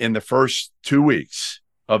in the first 2 weeks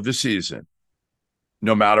of the season,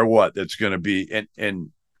 no matter what, that's going to be,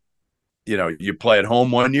 and you play at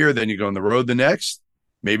home one year, then you go on the road the next,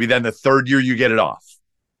 maybe then the third year you get it off.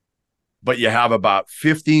 But you have about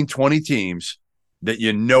 15, 20 teams that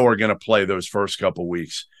are going to play those first couple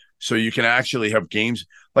weeks. So you can actually have games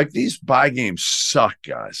like these. Bye games suck,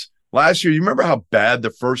 guys. Last year, you remember how bad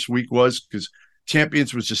the first week was because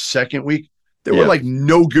Champions was the second week? There were like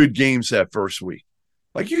no good games that first week.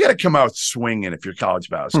 Like you got to come out swinging if you're college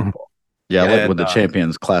basketball. Yeah, I like when the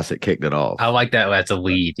Champions Classic kicked it off. I like that as a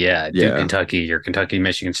lead. Yeah, Duke, Kentucky, or Kentucky,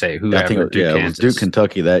 Michigan State, whoever. I think, Duke, it Kansas. was Duke,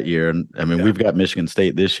 Kentucky that year. And I mean, we've got Michigan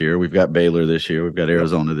State this year. We've got Baylor this year. We've got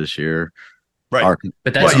Arizona this year. Right.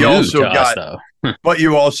 But that's new to us, though. But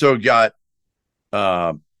you also got,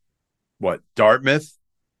 Dartmouth?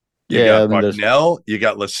 You got Bucknell. You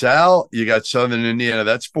got LaSalle. You got Southern Indiana.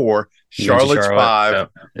 That's 4. Charlotte's 5.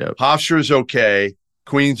 Yep. Hofstra's okay.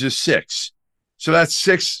 Queens is 6. So that's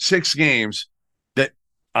six games that,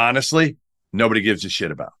 honestly, nobody gives a shit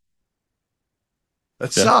about.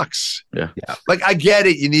 That sucks. Yeah. Like, I get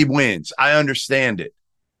it. You need wins. I understand it.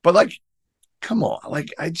 But, like, come on.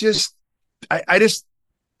 Like, I hate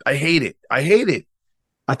it. I hate it.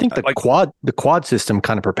 I think the quad system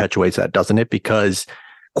kind of perpetuates that, doesn't it? Because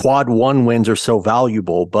quad 1 wins are so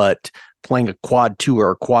valuable, but playing a quad 2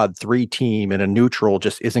 or a quad 3 team in a neutral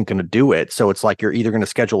just isn't going to do it. So it's like you're either going to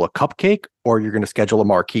schedule a cupcake or you're going to schedule a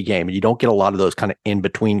marquee game, and you don't get a lot of those kind of in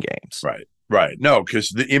between games. Right. No, because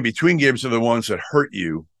the in between games are the ones that hurt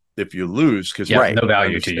you if you lose. Because no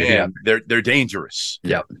value to you. Yeah. They're dangerous.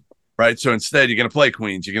 Yep. Right. So instead, you're going to play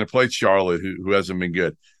Queens. You're going to play Charlotte, who hasn't been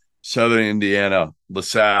good. Southern Indiana,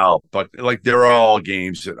 LaSalle, but like they're all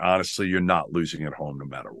games that honestly you're not losing at home no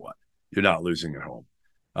matter what. You're not losing at home.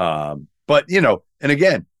 But and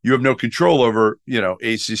again, you have no control over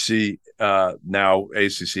ACC now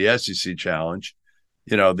ACC SEC challenge.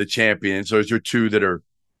 The champions. Those are 2 that are.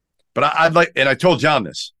 But I'd like, and I told John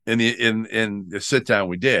this in the sit down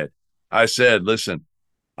we did. I said, listen,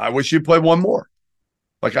 I wish you'd play one more.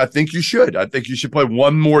 Like I think you should. I think you should play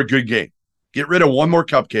one more good game. Get rid of one more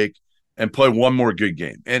cupcake and play one more good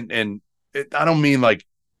game. And I don't mean like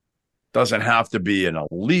doesn't have to be an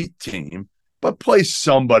elite team, but play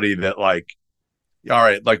somebody that like, all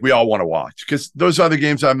right, like we all want to watch. Because those other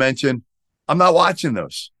games I mentioned, I'm not watching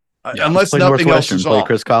those unless nothing else is play on.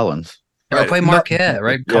 Chris Collins. Or play Marquette,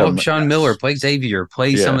 right? Call up Sean Miller, play Xavier,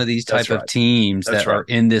 play some of these type of teams that are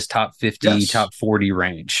in this top 50, top 40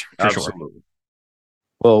 range. For Absolutely. Sure.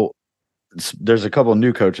 Well, there's a couple of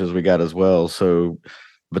new coaches we got as well. So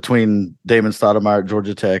between Damon Stoudemire at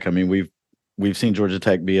Georgia Tech, I mean, we've seen Georgia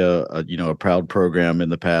Tech be a proud program in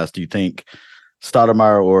the past. Do you think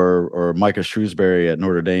Stoudemire or Micah Shrewsbury at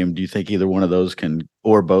Notre Dame, do you think either one of those can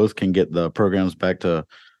or both can get the programs back to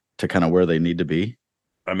kind of where they need to be?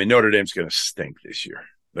 I mean, Notre Dame's going to stink this year.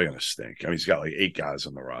 They're going to stink. I mean, he's got like 8 guys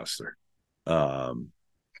on the roster. They're not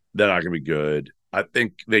going to be good. I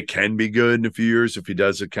think they can be good in a few years if he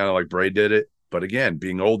does it kind of like Bray did it. But again,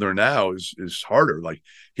 being older now is harder. Like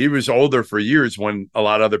he was older for years when a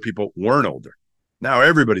lot of other people weren't older. Now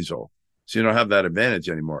everybody's old. So you don't have that advantage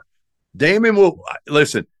anymore. Damon's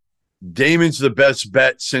the best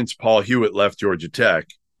bet since Paul Hewitt left Georgia Tech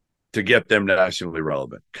to get them nationally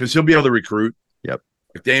relevant because he'll be able to recruit. Yep.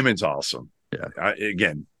 Damon's awesome. Yeah.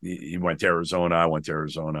 He went to Arizona. I went to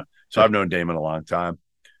Arizona. So I've known Damon a long time.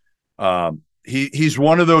 He's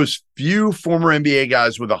one of those few former NBA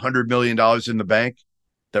guys with $100 million in the bank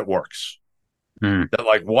that works, that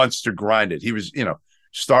like wants to grind it. He was,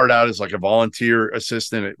 started out as like a volunteer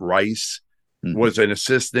assistant at Rice, was an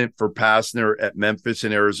assistant for Pastner at Memphis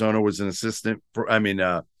in Arizona, was an assistant for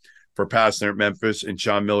Pastner at Memphis and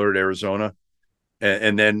Sean Miller at Arizona.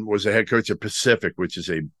 And then was a head coach at Pacific, which is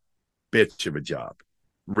a bitch of a job,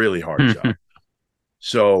 really hard job.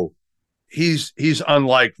 So he's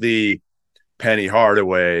unlike the Penny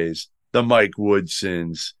Hardaways, the Mike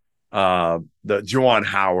Woodsons, the Juwan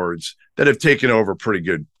Howards that have taken over pretty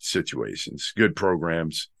good situations, good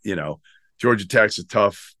programs. Georgia Tech's a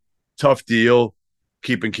tough deal.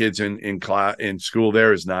 Keeping kids in school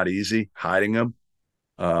there is not easy. Hiding them,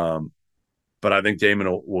 but I think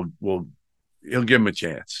Damon will he'll give him a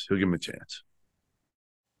chance.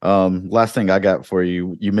 Last thing I got for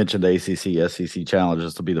you. You mentioned the ACC SEC Challenge.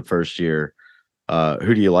 This will be the first year.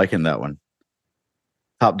 Who do you like in that one?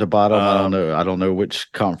 Top to bottom, I don't know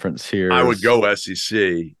which conference here. I would go SEC.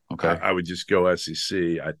 Okay, I would just go SEC.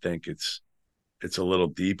 I think it's a little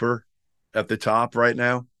deeper at the top right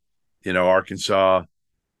now. Arkansas,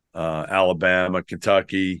 Alabama,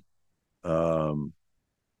 Kentucky,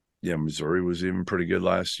 Missouri was even pretty good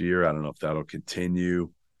last year. I don't know if that'll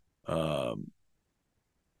continue. The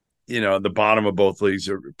bottom of both leagues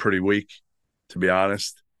are pretty weak, to be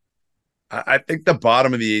honest. I think the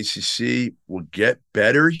bottom of the ACC will get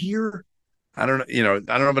better here. I don't know. I don't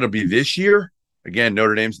know if it'll be this year. Again,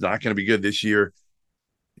 Notre Dame's not going to be good this year.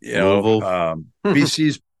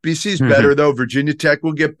 BC's better though. Virginia Tech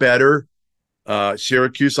will get better.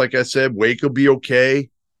 Syracuse, like I said, Wake will be okay.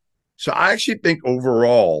 So I actually think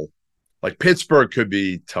overall, like Pittsburgh could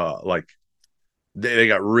be tough. Like they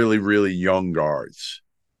got really, really young guards.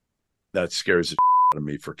 That scares the out of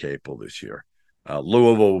me for Capel this year.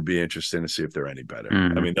 Louisville will be interesting to see if they're any better.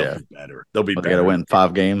 I mean, they'll be better. They'll be better. They got to win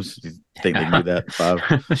 5 games. You think they can do that?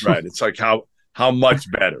 5? Right. It's like how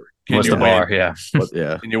much better? What's the bar? Yeah.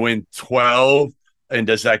 Can you win 12? And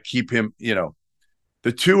does that keep him,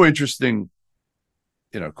 the two interesting,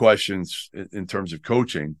 questions in terms of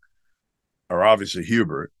coaching are obviously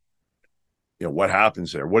Hubert. What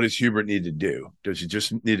happens there? What does Hubert need to do? Does he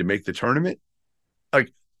just need to make the tournament?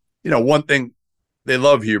 Like, one thing, they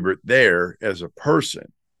love Hubert there as a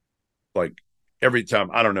person. Like every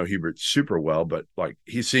time, I don't know Hubert super well, but like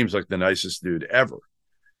he seems like the nicest dude ever.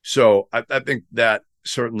 So I think that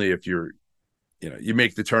certainly if you're, you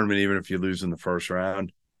make the tournament, even if you lose in the first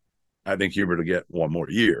round, I think Hubert will get one more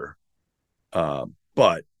year.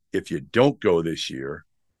 But if you don't go this year,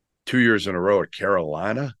 2 years in a row at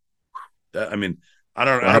Carolina, I don't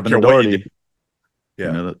care what you do.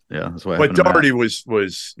 Yeah, that's what happened. But Doherty was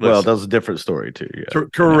well, that was a different story too. Yeah,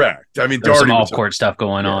 correct. I mean, there's Doherty some off-court stuff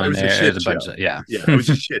going on there. It was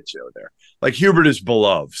a shit show there. Like Hubert is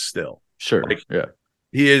beloved still. Sure.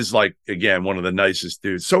 He is like again one of the nicest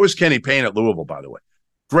dudes. So is Kenny Payne at Louisville, by the way.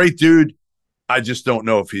 Great dude. I just don't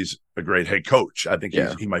know if he's a great head coach. I think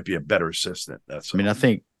he might be a better assistant. I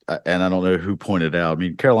think, and I don't know who pointed out. I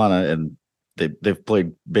mean, Carolina and they've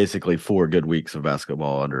played basically 4 good weeks of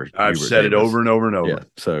basketball under. I've said it over and over and over. Yeah,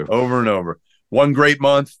 so over and over. 1 great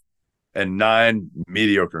month and 9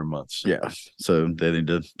 mediocre months. Yeah, so they need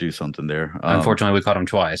to do something there. Unfortunately, we caught them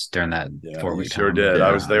twice during that 4-week. Sure did. Yeah.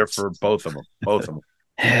 I was there for both of them.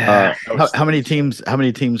 How many teams? How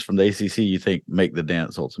many teams from the ACC you think make the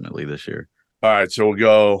dance ultimately this year? All right, so we'll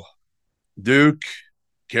go Duke,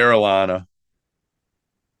 Carolina,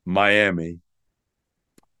 Miami.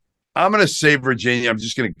 I'm going to say Virginia. I'm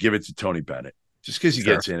just going to give it to Tony Bennett just because he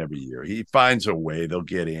gets in every year. He finds a way. They'll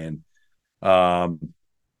get in. I'll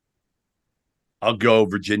go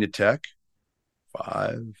Virginia Tech,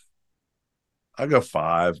 5. I'll go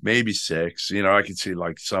 5, maybe 6. I could see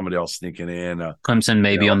like somebody else sneaking in. Clemson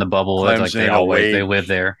maybe on the bubble. Clemson, like they live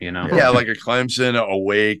there, Yeah, like a Clemson, a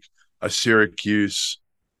Wake, a Syracuse,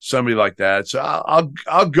 somebody like that. So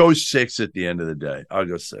I'll go 6 at the end of the day. I'll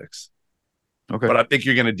go 6. Okay. But I think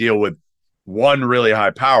you're going to deal with one really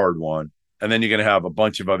high-powered one, and then you're going to have a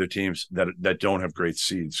bunch of other teams that don't have great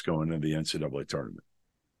seeds going into the NCAA tournament.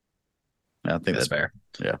 I think that's fair.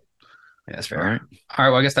 Yeah. That's fair. All right.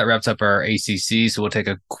 Well, I guess that wraps up our ACC. So we'll take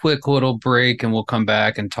a quick little break, and we'll come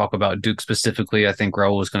back and talk about Duke specifically. I think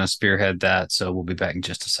Raul is going to spearhead that, so we'll be back in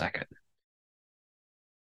just a second.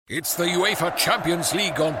 It's the UEFA Champions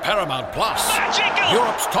League on Paramount Plus.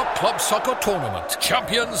 Europe's top club soccer tournament.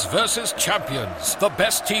 Champions versus champions. The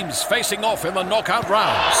best teams facing off in the knockout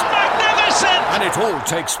rounds. Magnificent! And it all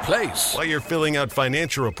takes place while you're filling out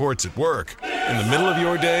financial reports at work, in the middle of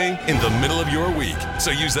your day, in the middle of your week.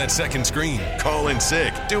 So use that second screen. Call in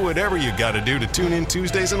sick. Do whatever you got to do to tune in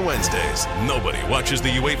Tuesdays and Wednesdays. Nobody watches the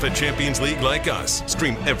UEFA Champions League like us.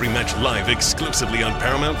 Stream every match live exclusively on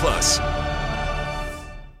Paramount Plus.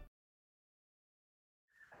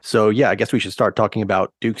 So, yeah, I guess we should start talking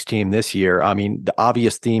about Duke's team this year. I mean, the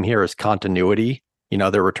obvious theme here is continuity.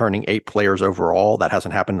 They're returning 8 players overall. That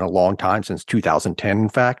hasn't happened in a long time, since 2010, in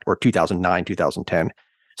fact, or 2009, 2010.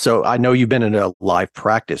 So I know you've been in a live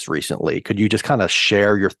practice recently. Could you just kind of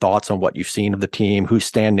share your thoughts on what you've seen of the team? Who's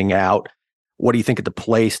standing out? What do you think of the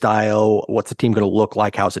play style? What's the team going to look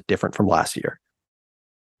like? How's it different from last year?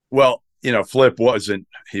 Well, Flip wasn't.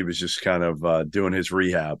 He was just kind of doing his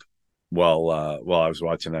rehab while I was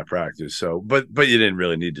watching that practice. So, but you didn't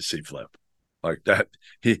really need to see Flip like that.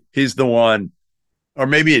 He's the one, or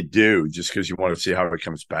maybe you do, just because you want to see how it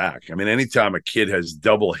comes back. I mean, anytime a kid has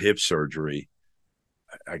double hip surgery,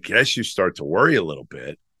 I guess you start to worry a little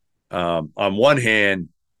bit. On one hand,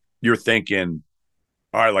 you're thinking,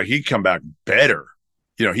 all right, like he'd come back better.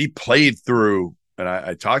 He played through, and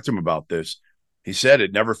I talked to him about this. He said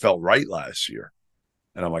it never felt right last year.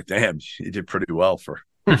 And I'm like, damn, he did pretty well for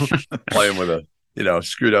playing with a,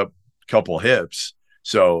 screwed up couple hips.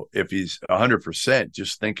 So if he's 100%,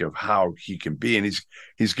 just think of how he can be. And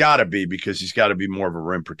he's got to be, because he's got to be more of a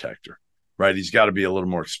rim protector, right? He's got to be a little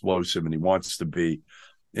more explosive, and he wants to be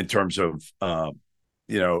in terms of,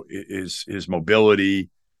 his mobility,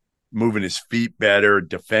 moving his feet better,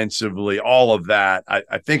 defensively, all of that,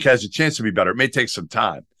 I think has a chance to be better. It may take some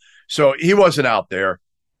time. So he wasn't out there.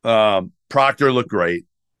 Proctor looked great.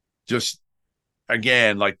 Just,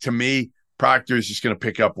 again, like, to me, Proctor is just going to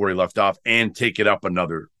pick up where he left off and take it up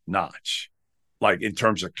another notch, like in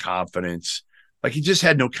terms of confidence. Like, he just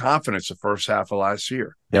had no confidence the first half of last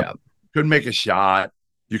year. Yep. Couldn't make a shot.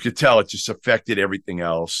 You could tell it just affected everything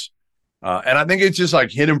else. And I think it just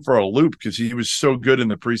like hit him for a loop because he was so good in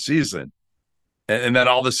the preseason. And then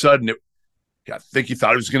all of a sudden, I think he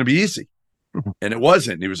thought it was going to be easy. And it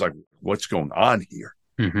wasn't. He was like, what's going on here?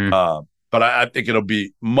 But I think it'll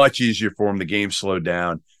be much easier for him. The game slowed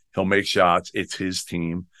down. He'll make shots. It's his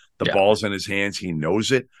team. The ball's in his hands. He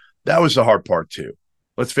knows it. That was the hard part, too.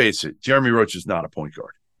 Let's face it. Jeremy Roach is not a point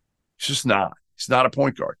guard. He's just not. He's not a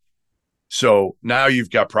point guard. So now you've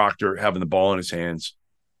got Proctor having the ball in his hands,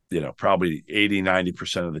 probably 80,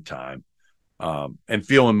 90% of the time, and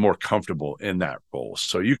feeling more comfortable in that role.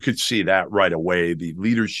 So you could see that right away. The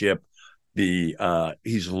leadership,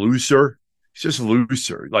 he's looser. He's just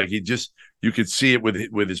looser. Like, you could see it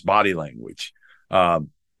with his body language.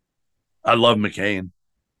 I love McCain.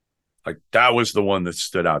 Like, that was the one that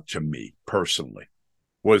stood out to me personally,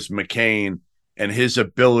 was McCain and his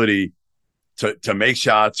ability to make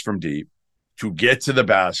shots from deep, to get to the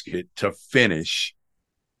basket, to finish.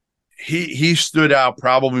 He stood out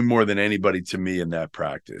probably more than anybody to me in that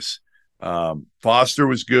practice. Foster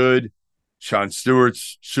was good. Sean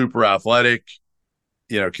Stewart's super athletic,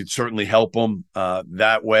 could certainly help him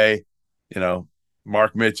that way.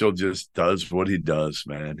 Mark Mitchell just does what he does,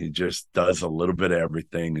 man. He just does a little bit of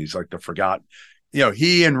everything. He's like the forgotten,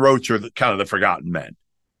 he and Roach are kind of the forgotten men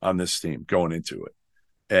on this team going into it.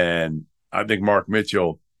 And I think Mark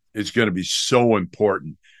Mitchell is going to be so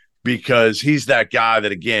important because he's that guy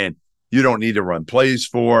that, again, you don't need to run plays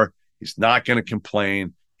for. He's not going to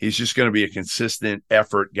complain. He's just going to be a consistent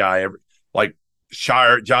effort guy. Like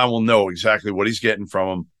John will know exactly what he's getting from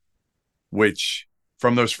him, which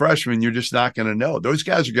from those freshmen, you're just not going to know. Those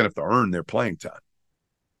guys are going to have to earn their playing time.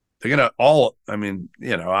 They're going to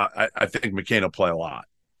I think McCain will play a lot.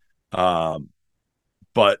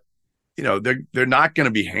 But, they're not going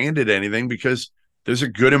to be handed anything because there's a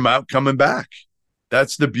good amount coming back.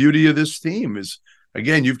 That's the beauty of this team is,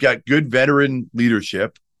 again, you've got good veteran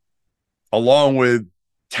leadership along with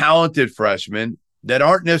talented freshmen that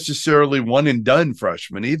aren't necessarily one and done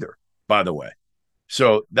freshmen either, by the way.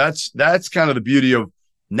 So that's kind of the beauty of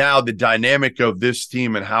now the dynamic of this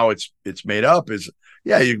team and how it's made up is,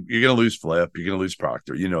 you're going to lose Flip. You're going to lose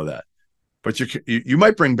Proctor. You know that. But you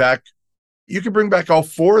might bring back all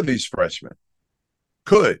four of these freshmen.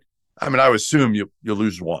 Could. I mean, I would assume you'll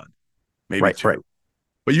lose one, maybe two. Right.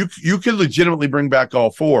 But you could legitimately bring back all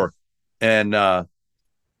four. And, my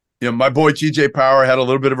boy TJ Power had a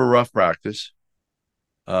little bit of a rough practice.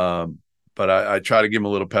 But I try to give him a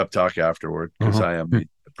little pep talk afterward because I am the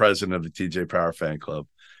president of the TJ Power fan club.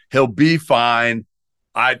 He'll be fine.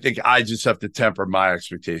 I think I just have to temper my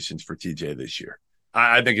expectations for TJ this year.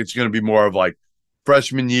 I think it's going to be more of like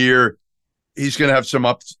freshman year. He's going to have some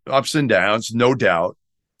ups and downs, no doubt.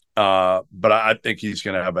 But I think he's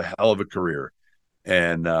going to have a hell of a career.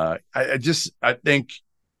 And I think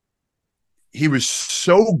he was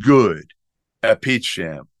so good at Peach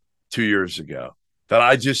Jam 2 years ago that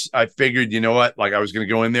I figured, you know what, like I was going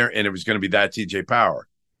to go in there and it was going to be that TJ Power.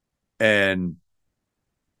 And,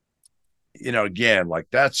 again, like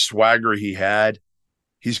that swagger he had,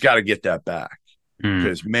 he's got to get that back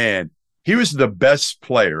because, man, he was the best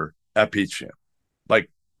player at Peach Jam. Like,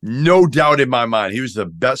 no doubt in my mind, he was the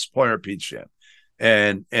best player at Peach Jam.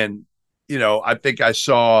 And I think I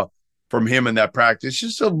saw from him in that practice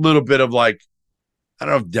just a little bit of like, I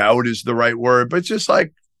don't know if doubt is the right word, but just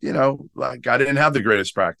like, like I didn't have the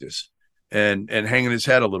greatest practice and hanging his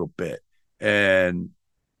head a little bit. And,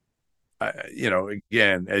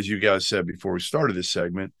 again, as you guys said before we started this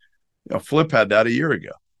segment, Flip had that a year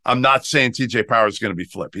ago. I'm not saying TJ Power is going to be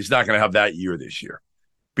Flip. He's not going to have that year this year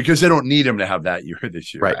because they don't need him to have that year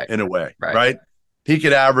this year, right, in a way, right? He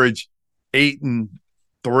could average 8 and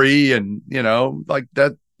 3 and, like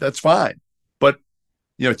that's fine. But,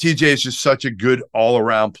 TJ is just such a good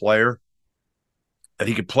all-around player that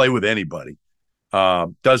he could play with anybody.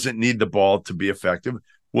 Doesn't need the ball to be effective.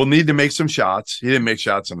 Will need to make some shots. He didn't make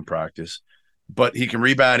shots in the practice, but he can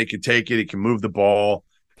rebound. He can take it. He can move the ball,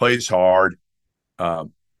 plays hard.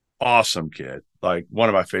 Awesome kid. like one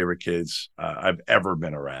of my favorite kids I've ever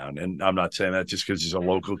been around. And I'm not saying that just because he's a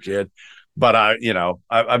local kid, but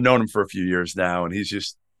I've known him for a few years now, and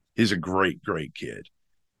he's a great, great kid.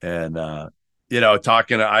 And, I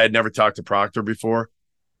had never talked to Proctor before,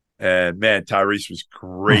 and man, Tyrese was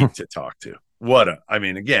great to talk to.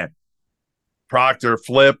 Again, Proctor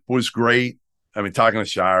Flip was great. I mean, talking to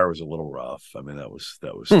Shire was a little rough. I mean, that was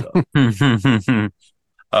tough.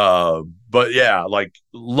 But yeah, like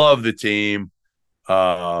love the team.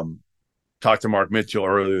 Talked to Mark Mitchell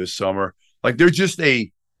earlier this summer. Like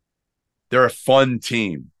they're a fun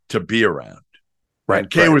team to be around. Right. And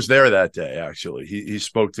Kay was there that day, actually. He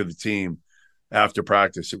spoke to the team after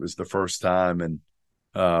practice. It was the first time, and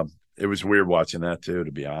it was weird watching that too,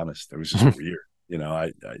 to be honest. It was just weird.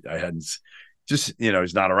 I hadn't just,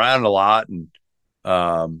 he's not around a lot, and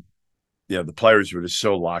the players were just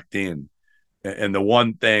so locked in. And the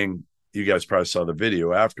one thing, you guys probably saw the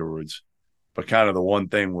video afterwards, but kind of the one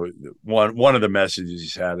thing, one of the messages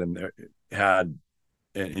he's had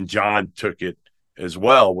and John took it as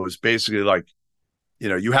well, was basically like,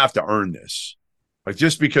 you have to earn this. Like,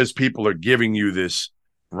 just because people are giving you this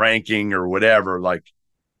ranking or whatever, like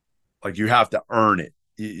you have to earn it.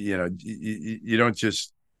 You don't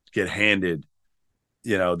just get handed,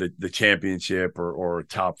 the championship or a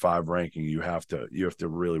top 5 ranking. You have to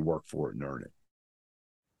really work for it and earn it.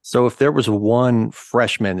 So if there was one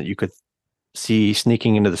freshman that you could see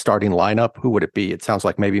sneaking into the starting lineup, who would it be? It sounds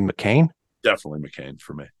like maybe McCain. Definitely McCain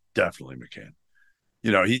for me. Definitely McCain.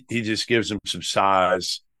 He just gives him some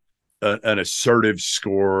size, an assertive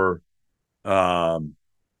scorer. I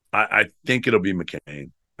think it'll be McCain.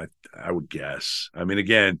 I would guess. I mean,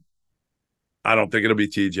 again, I don't think it'll be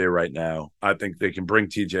TJ right now. I think they can bring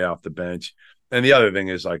TJ off the bench. And the other thing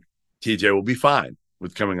is, like, TJ will be fine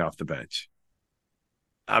with coming off the bench.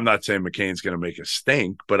 I'm not saying McCain's going to make a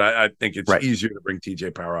stink, but I think it's easier to bring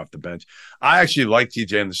TJ Power off the bench. I actually like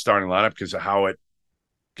TJ in the starting lineup because of how it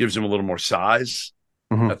gives him a little more size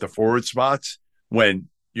at the forward spots when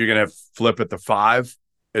you're going to have Flip at the 5,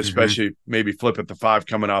 especially maybe Flip at the 5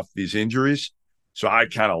 coming off these injuries. So I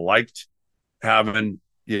kind of liked having,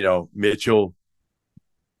 Mitchell,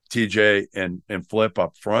 TJ, and Flip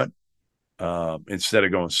up front instead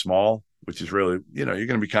of going small, which is really, you're going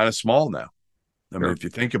to be kind of small now. I mean, if you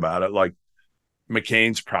think about it, like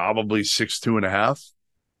McCain's probably 6'2.5",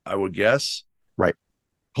 I would guess. Right.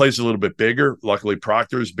 Plays a little bit bigger. Luckily,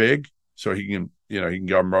 Proctor's big, so he can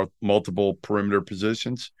guard multiple perimeter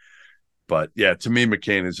positions. But yeah, to me,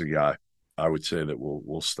 McCain is a guy I would say that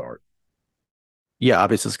will start. Yeah,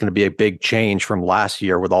 obviously it's going to be a big change from last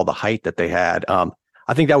year with all the height that they had.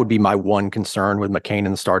 I think that would be my one concern with McCain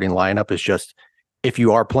in the starting lineup, is just if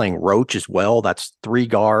you are playing Roach as well, that's 3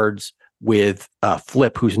 guards with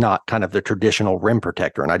Flip, who's not kind of the traditional rim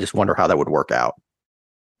protector. And I just wonder how that would work out.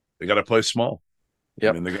 They got to play small. Yep.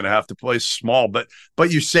 I mean, they're going to have to play small, but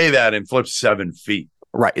you say that and Flip's 7 feet.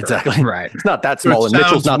 Right, exactly. Right. It's not that small, and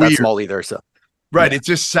Mitchell's not that small either. So, right. It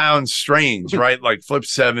just sounds strange, right? Like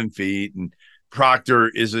Flip's 7 feet and Proctor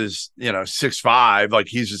is 6'5", like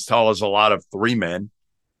he's as tall as a lot of 3 men.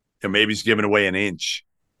 And maybe he's giving away an inch.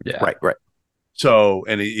 Yeah. Right. So,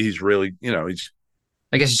 and he's really, he's,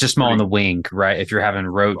 I guess it's just small in the wing, right? If you're having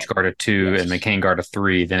Roach guard a 2 and McCain guard a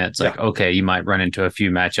 3, then it's like, okay, you might run into a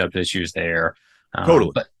few matchup issues there.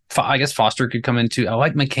 Totally. But I guess Foster could come into. I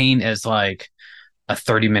like McCain as like a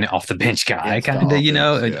 30-minute off the bench guy, kind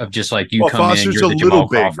of, of just like you come Foster's in, you're the Jamal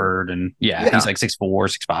bigger. Crawford, and he's like 6'4",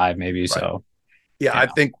 6'5", maybe. Right. So yeah, I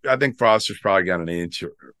think Foster's probably got an inch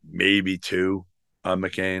or maybe 2 on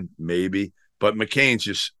McCain, maybe. But McCain's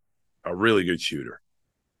just a really good shooter.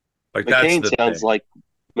 Like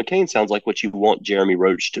McCain sounds like what you want Jeremy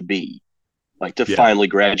Roach to be, like to finally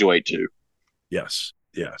graduate to. Yes,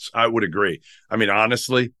 I would agree. I mean,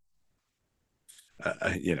 honestly,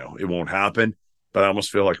 it won't happen, but I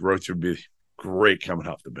almost feel like Roach would be great coming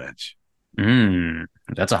off the bench.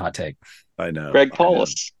 That's a hot take. I know. Greg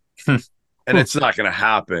Paulus. And it's not going to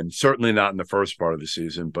happen. Certainly not in the first part of the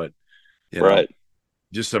season, but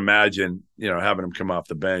just imagine, having him come off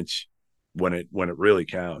the bench when it really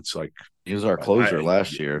counts. Like, he was our closer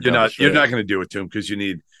last year. You're not going to do it to him because you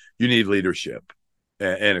need leadership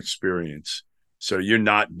and experience. So you're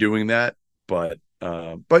not doing that, but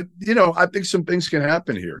I think some things can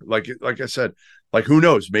happen here. Like I said, like who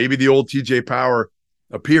knows? Maybe the old TJ Power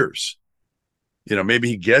appears. Maybe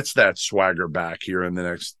he gets that swagger back here in the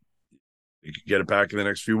next. He could get it back in the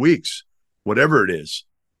next few weeks, whatever it is,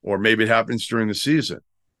 or maybe it happens during the season.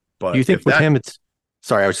 But do you think with him, it's?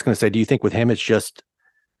 Sorry, I was just going to say, do you think with him it's just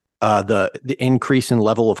the increase in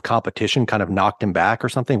level of competition kind of knocked him back or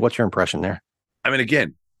something? What's your impression there? I mean,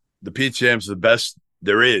 again, the Pete Cham's the best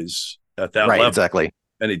there is at that Right, level. exactly.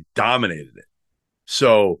 And he dominated it.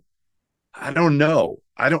 So I don't know.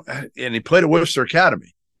 And he played at Worcester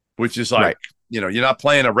Academy, which is like, Right. you're not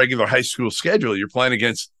playing a regular high school schedule. You're playing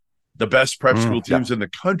against the best prep school teams in the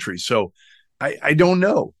country. So I don't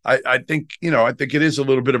know. I think it is a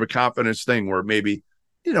little bit of a confidence thing where maybe,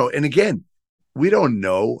 and again, we don't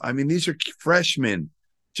know. I mean, these are freshmen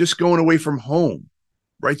just going away from home,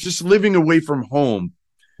 right? Just living away from home.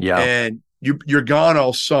 Yeah. And you're gone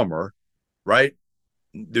all summer, right?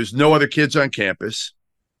 There's no other kids on campus.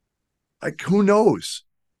 Like, who knows?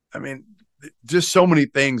 I mean, just so many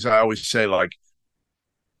things I always say, like,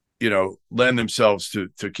 lend themselves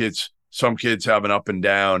to kids. Some kids have an up and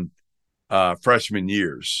down freshman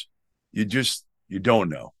years. You don't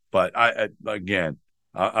know. But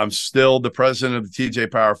I'm still the president of the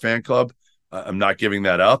TJ Power fan club. I'm not giving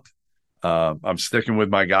that up. I'm sticking with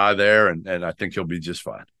my guy there, and I think he'll be just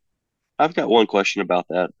fine. I've got one question about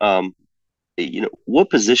that. What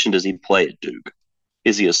position does he play at Duke?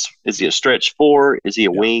 Is he a stretch four? Is he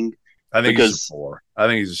a wing? I think he's a four. I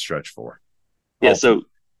think he's a stretch four. Yeah, so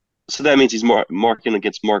that means he's marking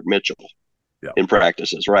against Mark Mitchell in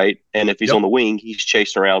practices, right? And if he's on the wing, he's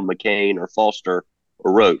chasing around McCain or Foster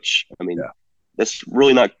or Roach. I mean, that's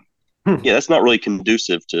really not that's not really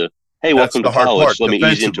conducive to, hey, welcome to college. Let me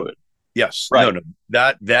ease into it. Yes. Right. No.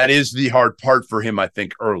 That is the hard part for him, I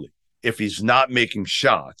think, early. If he's not making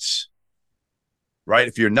shots, right?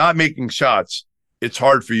 If you're not making shots, it's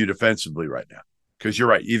hard for you defensively right now. Because you're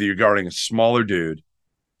right. Either you're guarding a smaller dude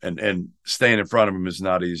and staying in front of him is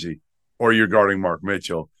not easy, or you're guarding Mark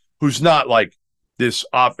Mitchell, who's not like this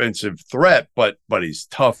offensive threat, but he's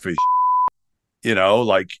tough as and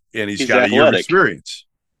he's got athletic. A year of experience.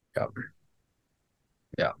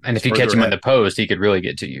 Yeah. And if you catch him in the post, he could really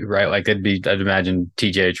get to you, right? Like I'd imagine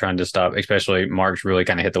TJ trying to stop, especially Mark's really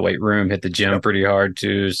kind of hit the weight room, hit the gym pretty hard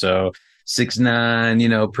too. So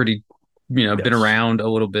 6'9", pretty, been around a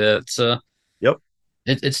little bit. So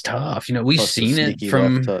it's tough. We've seen it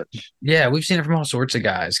from all sorts of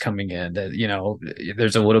guys coming in that,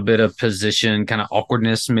 there's a little bit of position kind of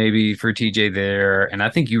awkwardness maybe for TJ there. And I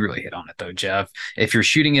think you really hit on it though, Jeff. If you're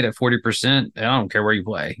shooting it at 40%, I don't care where you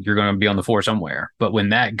play, you're going to be on the floor somewhere. But when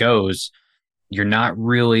that goes, you're not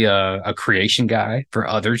really a creation guy for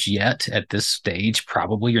others yet at this stage.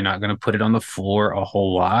 Probably you're not going to put it on the floor a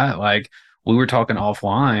whole lot. Like we were talking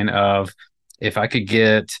offline of if I could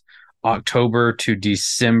get October to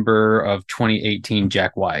December of 2018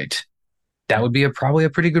 Jack White, that would be probably a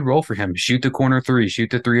pretty good role for him. Shoot the corner three, shoot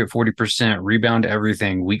the three at 40%, rebound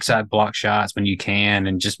everything, weak side block shots when you can,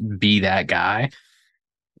 and just be that guy.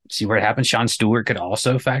 See what happens. Sean Stewart could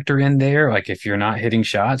also factor in there. Like if you're not hitting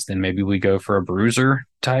shots, then maybe we go for a bruiser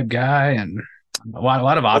type guy, and a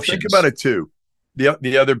lot of options. Think about it too.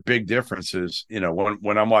 The other big difference is,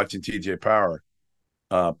 when I'm watching TJ Power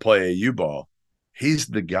play AU ball, he's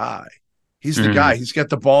the guy. He's the guy. He's got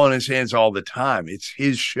the ball in his hands all the time. It's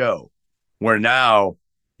his show. Where now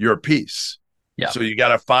you're a piece. Yeah. So you got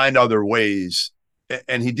to find other ways.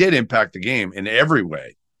 And he did impact the game in every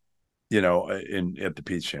way, at the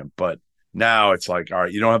Peach Jam. But now it's like, all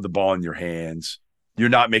right, you don't have the ball in your hands. You're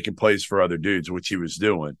not making plays for other dudes, which he was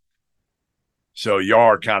doing. So you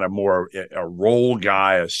are kind of more a role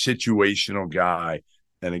guy, a situational guy.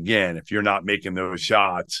 And again, if you're not making those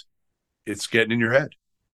shots, it's getting in your head.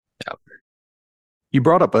 Yeah. You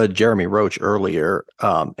brought up Jeremy Roach earlier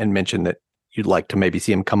and mentioned that you'd like to maybe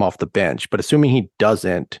see him come off the bench. But assuming he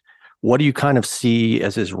doesn't, what do you kind of see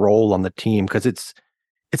as his role on the team? Because it's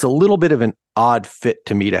a little bit of an odd fit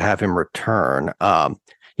to me to have him return.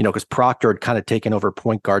 Because Proctor had kind of taken over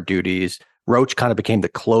point guard duties. Roach kind of became the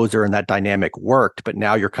closer and that dynamic worked. But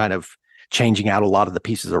now you're kind of changing out a lot of the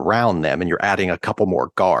pieces around them and you're adding a couple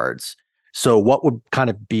more guards. So what would kind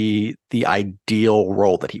of be the ideal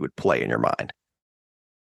role that he would play in your mind?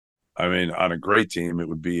 I mean, on a great team, it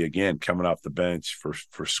would be, again, coming off the bench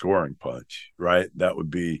for scoring punch, right? That would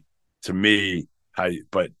be, to me, I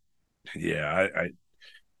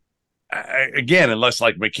again, unless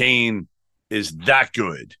like McCain is that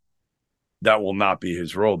good, that will not be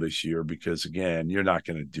his role this year because, again, you're not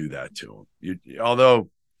going to do that to him. Although,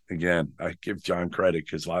 again, I give John credit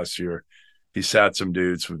because last year he sat some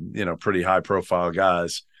dudes with, pretty high-profile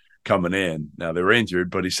guys coming in. Now, they were injured,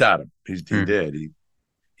 but he sat them. He did.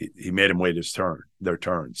 He made him wait their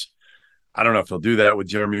turns. I don't know if he'll do that with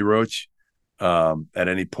Jeremy Roach at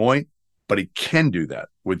any point, but he can do that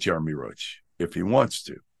with Jeremy Roach if he wants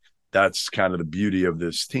to. That's kind of the beauty of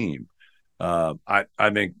this team. I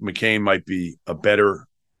think McCain might be a better,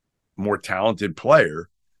 more talented player.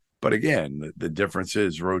 But again, the difference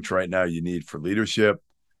is Roach right now you need for leadership.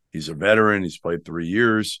 He's a veteran. He's played 3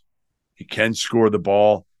 years. He can score the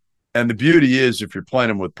ball. And the beauty is, if you're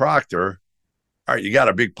playing him with Proctor, all right, you got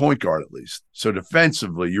a big point guard at least. So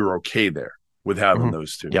defensively, you're okay there with having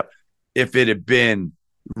those two. Yep. If it had been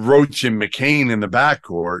Roach and McCain in the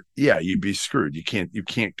backcourt, yeah, you'd be screwed. You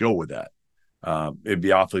can't go with that. It'd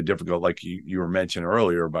be awfully difficult, like you were mentioning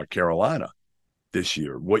earlier about Carolina this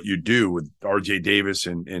year. What you do with R.J. Davis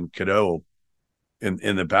and Cadeau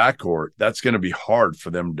in the backcourt, that's going to be hard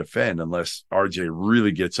for them to defend unless R.J.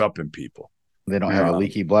 really gets up in people. They don't have a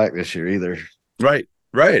Leaky Black this year either. Right.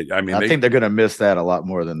 I mean, I think they're going to miss that a lot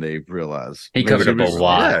more than they realize. He covered up a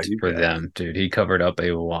lot for them, dude. He covered up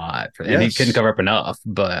a lot for them. And he couldn't cover up enough,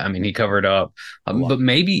 but I mean, he covered up. But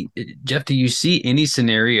maybe, Jeff, do you see any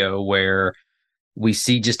scenario where we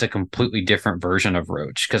see just a completely different version of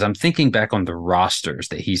Roach? Because I'm thinking back on the rosters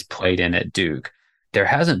that he's played in at Duke. There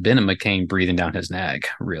hasn't been a McCain breathing down his neck,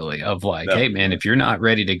 really, of like, hey, man, if you're not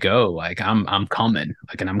ready to go, like, I'm coming,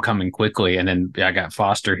 like, and I'm coming quickly. And then I got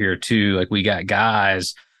Foster here too. Like, we got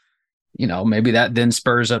guys, maybe that then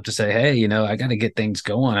spurs up to say, hey, I got to get things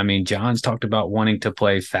going. I mean, John's talked about wanting to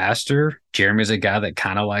play faster. Jeremy's a guy that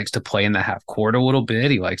kind of likes to play in the half court a little bit.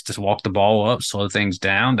 He likes to walk the ball up, slow things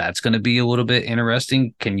down. That's going to be a little bit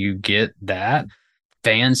interesting. Can you get that?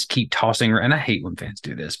 Fans keep tossing, and I hate when fans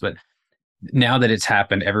do this, but now that it's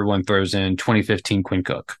happened, everyone throws in 2015 Quinn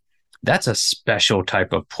Cook. That's a special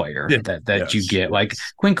type of player that you get. Like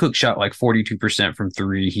Quinn Cook shot like 42% from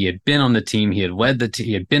three. He had been on the team. He had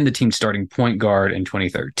he had been the team's starting point guard in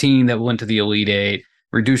 2013 that went to the Elite Eight,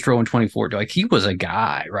 reduced role in 2014. Like he was a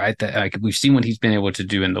guy, right? That like we've seen what he's been able to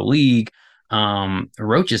do in the league.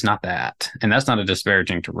 Roach is not that. And that's not a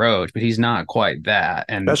disparaging to Roach, but he's not quite that.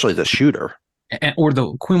 And especially as a shooter. Or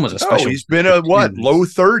the Quinn was a special. He's been a low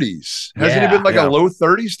 30s. Hasn't he been like a low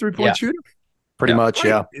 30s 3-point shooter? Pretty much,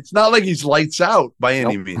 yeah. It's not like he's lights out by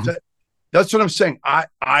any means. That's what I'm saying.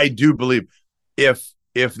 I do believe if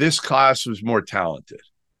this class was more talented,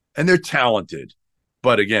 and they're talented,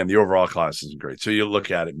 but again, the overall class isn't great. So you look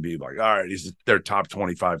at it and be like, all right, they're top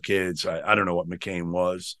 25 kids. I don't know what McCain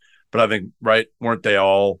was, but I think, right, weren't they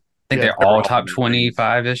all? I think they're all top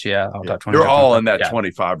 25-ish. Yeah. Top 25. They're all in that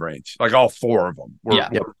 25 range. Like all four of them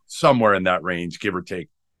were somewhere in that range, give or take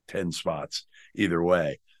 10 spots either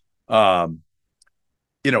way. If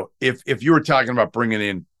you were talking about bringing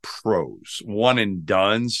in pros, one and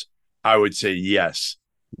dones, I would say yes.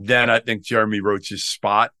 Then I think Jeremy Roach's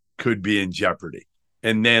spot could be in jeopardy.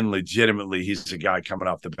 And then legitimately, he's a guy coming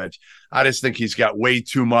off the bench. I just think he's got way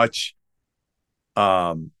too much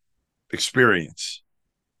experience.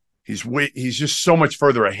 He's just so much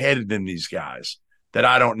further ahead than these guys that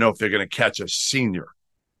I don't know if they're going to catch a senior,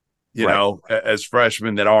 as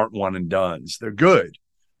freshmen that aren't one and dones. They're good.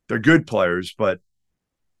 They're good players, but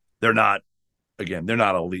they're not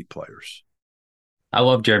elite players. I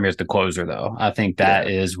love Jeremy as the closer, though. I think that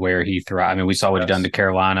is where he thrives. I mean, we saw what he done to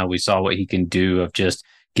Carolina. We saw what he can do of just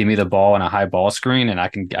give me the ball in a high ball screen, and I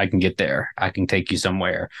can get there. I can take you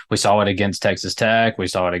somewhere. We saw it against Texas Tech. We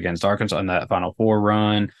saw it against Arkansas in that Final Four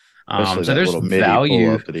run. So there's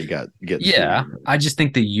value that he gets. Yeah, I just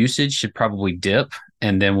think the usage should probably dip,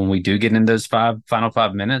 and then when we do get in those final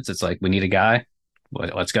 5 minutes, it's like we need a guy.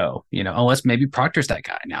 Let's go. Unless maybe Proctor's that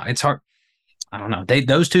guy. Now it's hard. I don't know.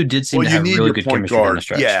 Those two did seem to have really good chemistry on the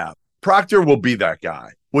stretch. Yeah, Proctor will be that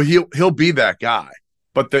guy. Well, he'll be that guy.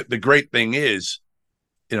 But the great thing is,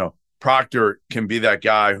 Proctor can be that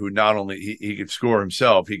guy who not only he can score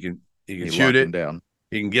himself, he can shoot it down.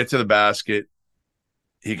 He can get to the basket.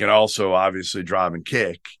 He can also obviously drive and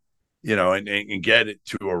kick, and get it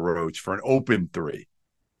to a Roach for an open three.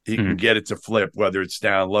 He can get it to flip, whether it's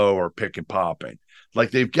down low or pick and popping.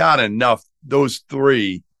 Like they've got enough. Those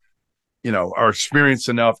three, are experienced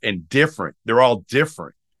enough and different. They're all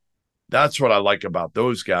different. That's what I like about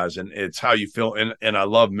those guys. And it's how you feel. And I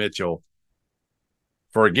love Mitchell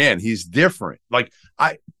he's different. Like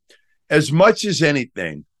as much as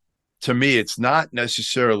anything, to me, it's not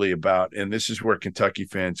necessarily about, and this is where Kentucky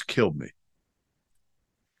fans killed me.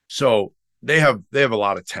 So they have a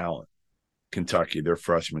lot of talent, Kentucky, their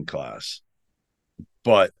freshman class,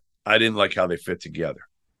 but I didn't like how they fit together.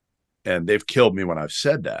 And they've killed me when I've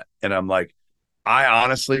said that. And I'm like, I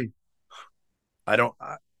think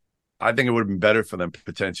it would have been better for them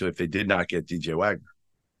potentially if they did not get DJ Wagner.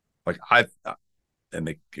 Like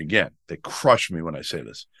they crush me when I say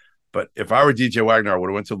this. But if I were DJ Wagner, I would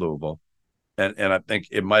have went to Louisville. And I think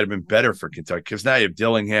it might have been better for Kentucky because now you have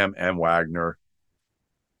Dillingham and Wagner.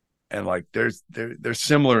 And like they're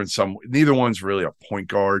similar in some, neither one's really a point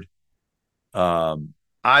guard. I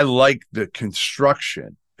like the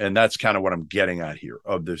construction, and that's kind of what I'm getting at here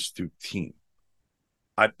of this Duke team.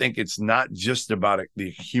 I think it's not just about the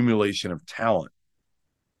accumulation of talent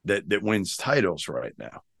that wins titles right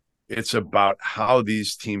now. It's about how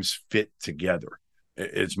these teams fit together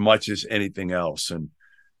as much as anything else. And,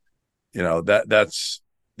 that's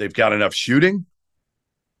they've got enough shooting.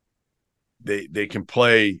 They can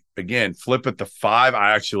play, again, flip at the 5.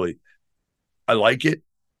 I like it.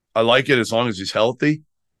 I like it as long as he's healthy.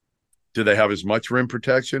 Do they have as much rim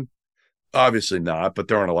protection? Obviously not, but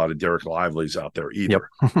there aren't a lot of Derek Lively's out there either.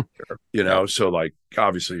 Yep. So like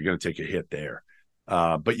obviously you're going to take a hit there.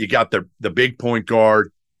 But you got the big point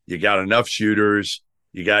guard, you got enough shooters,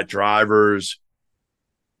 you got drivers,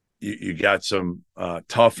 you got some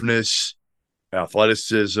toughness,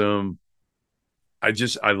 athleticism.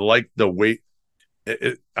 I like the way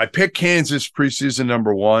I picked Kansas preseason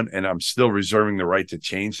number 1, and I'm still reserving the right to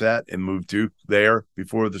change that and move Duke there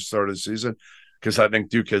before the start of the season, because I think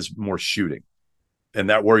Duke has more shooting,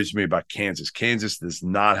 and that worries me about Kansas. Kansas does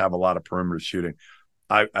not have a lot of perimeter shooting.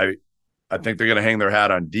 I think they're going to hang their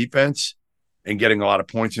hat on defense and getting a lot of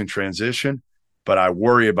points in transition, but I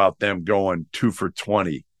worry about them going 2 for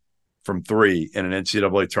 20 from 3 in an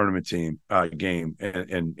NCAA tournament game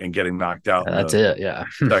and getting knocked out. That's it. Yeah.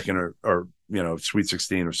 Second or Sweet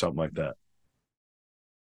 16 or something like that.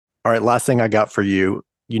 All right. Last thing I got for you.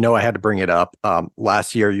 I had to bring it up.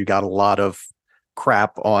 Last year, you got a lot of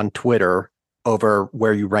crap on Twitter over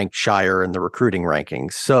where you ranked Shire in the recruiting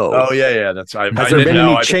rankings. So, that's I has there been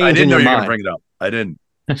any change in your mind? I didn't know you were going to bring it up. I didn't.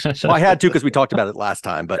 Well, I had to because we talked about it last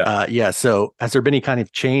time. But so has there been any kind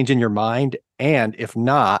of change in your mind? And if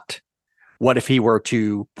not, what if he were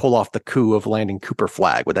to pull off the coup of landing Cooper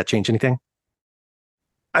Flag? Would that change anything?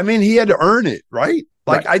 I mean, he had to earn it, right?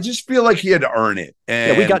 Like, right. I just feel like he had to earn it.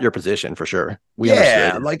 And we got your position for sure.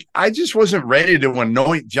 Understood. I just wasn't ready to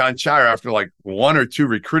anoint John Shire after like 1 or 2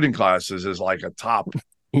 recruiting classes as like a top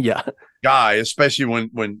guy, especially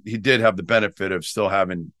when he did have the benefit of still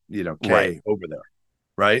having, K over there,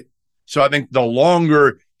 right? So I think the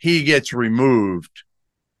longer he gets removed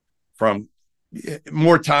from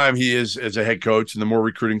more time he is as a head coach and the more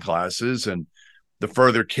recruiting classes and the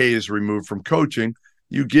further K is removed from coaching,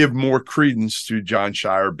 you give more credence to John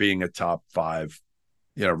Shire being a top 5,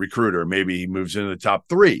 recruiter. Maybe he moves into the top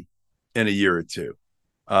 3 in a year or 2.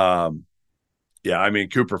 I mean,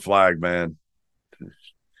 Cooper Flag, man,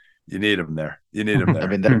 you need him there. I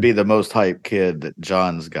mean, that'd be the most hype kid that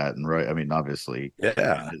John's gotten, right? I mean, obviously.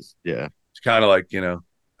 Yeah. It's kind of like,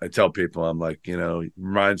 I tell people, I'm like, it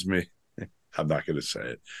reminds me, I'm not going to say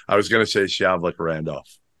it. I was going to say Shavlik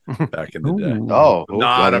Randolph back in the day.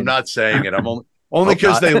 I'm not saying it. I'm only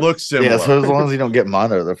because they look similar. Yeah, so as long as you don't get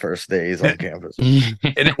mono the first day he's on campus.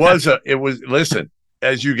 And listen,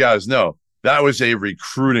 as you guys know, that was a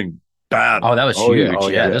recruiting battle. Oh, that was huge.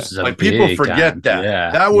 This is like people forget time. that.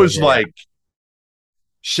 Yeah. That was like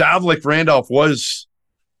Shavlik Randolph was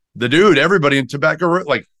the dude. Everybody in Tobacco,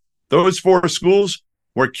 like those 4 schools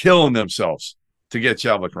were killing themselves to get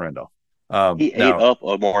Shavlik Randolph. He ate up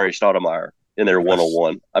Amari Stoudemire in their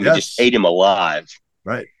 101. I mean, just ate him alive.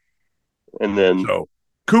 Right. And then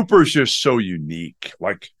Cooper's just so unique.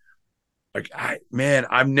 I've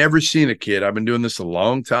never seen a kid. I've been doing this a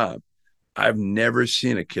long time. I've never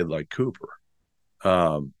seen a kid like Cooper.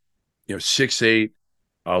 6'8",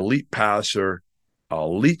 elite passer,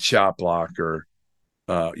 elite shot blocker.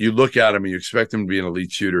 You look at him and you expect him to be an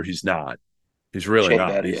elite shooter. He's not. He's really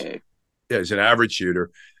not. He's an average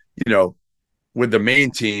shooter. With the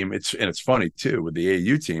main team, it's funny too. With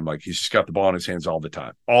the AU team, like he's just got the ball in his hands all the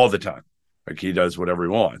time. Like he does whatever he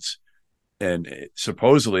wants. And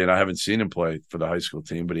supposedly, and I haven't seen him play for the high school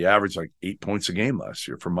team, but he averaged like 8 points a game last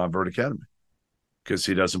year from Montverde Academy because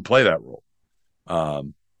he doesn't play that role.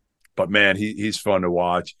 But man, he's fun to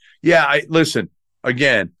watch. Yeah, listen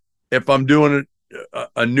again. If I'm doing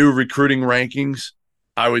a new recruiting rankings,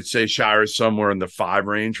 I would say Shire is somewhere in the 5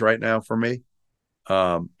 range right now for me.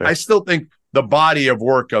 I still think the body of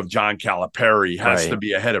work of John Calipari has to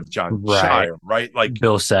be ahead of John Shire, right? Like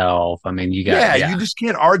Bill Self. I mean, you just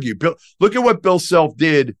can't argue. Look at what Bill Self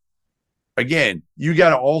did. Again, you got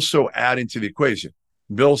to also add into the equation.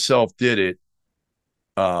 Bill Self did it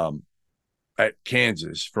at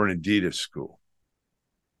Kansas for an Adidas school.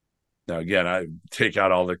 Now, again, I take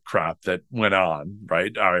out all the crap that went on,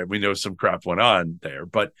 right? All right, we know some crap went on there,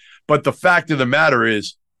 but the fact of the matter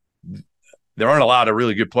is, there aren't a lot of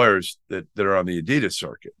really good players that are on the Adidas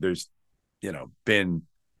circuit. There's, been,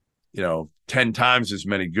 10 times as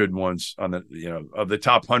many good ones on the, of the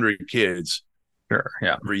top 100 kids. Sure.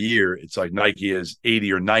 Yeah. Every year, it's like Nike has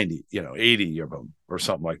 80 or 90, 80 of them or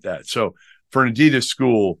something like that. So for an Adidas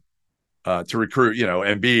school to recruit,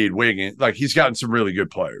 Embiid, Wiggins, like he's gotten some really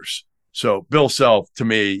good players. So Bill Self to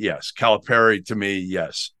me, yes. Calipari to me,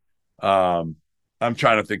 yes. I'm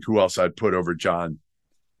trying to think who else I'd put over John.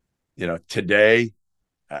 Today,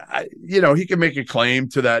 he can make a claim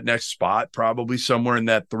to that next spot, probably somewhere in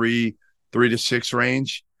that 3 to 6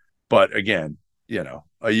 range. But again,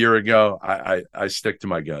 a year ago, I stick to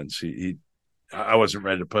my guns. I wasn't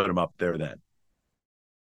ready to put him up there then.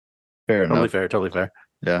 Fair enough. Totally fair.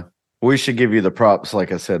 Yeah. We should give you the props.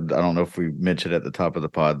 Like I said, I don't know if we mentioned at the top of the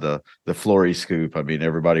pod, the Flory scoop. I mean,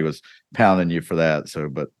 everybody was pounding you for that. So,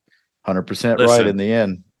 but 100% right in the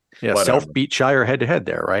end. Yeah. Self beat Shire head to head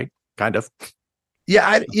there, right? Kind of.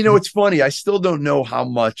 Yeah. It's funny. I still don't know how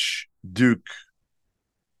much Duke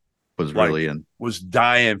was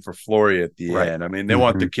dying for Flory at the end. I mean, they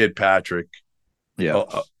want the kid Patrick. Yeah.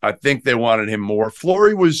 I think they wanted him more.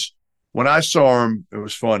 Flory was, when I saw him, it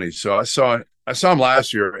was funny. So I saw him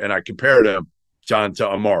last year, and I compared him, John, to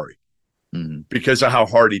Amari because of how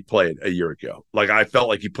hard he played a year ago. Like, I felt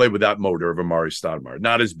like he played with that motor of Amari Stoudemire.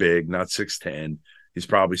 Not as big, not 6'10". He's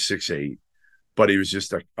probably 6'8", but he was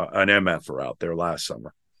just an MFer out there last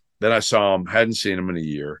summer. Then I saw him, hadn't seen him in a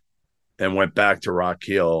year, and went back to Rock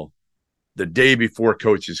Hill the day before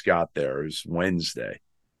coaches got there. It was Wednesday,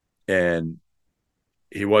 and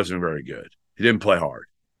he wasn't very good. He didn't play hard.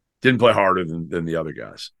 Didn't play harder than the other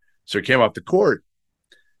guys. So he came off the court,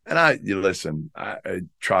 and I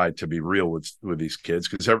tried to be real with these kids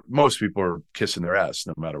because most people are kissing their ass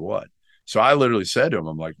no matter what. So I literally said to him,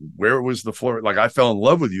 I'm like, where was the Flory? Like, I fell in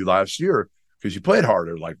love with you last year because you played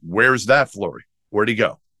harder. Like, where's that Flory? Where'd he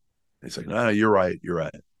go? And he's like, no, you're right.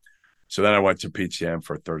 So then I went to PTM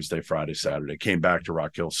for Thursday, Friday, Saturday, came back to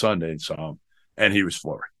Rock Hill Sunday and saw him, and he was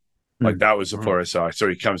Flory. Like, that was the Flory I saw. So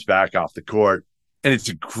he comes back off the court, and it's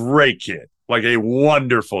a great kid, like a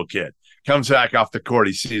wonderful kid. Comes back off the court,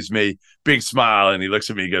 he sees me, big smile, and he looks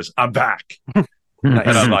at me, he goes, I'm back. And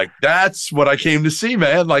I'm like, that's what I came to see,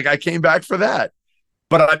 man. Like, I came back for that.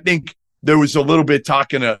 But I think there was a little bit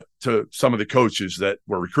talking to some of the coaches that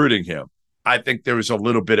were recruiting him. I think there was a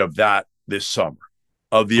little bit of that this summer,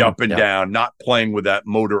 of the up and down, not playing with that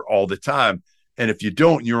motor all the time. And if you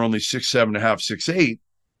don't, you're only 6'7.5", 6'8",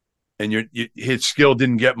 and his skill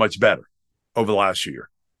didn't get much better over the last year.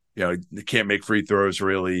 He can't make free throws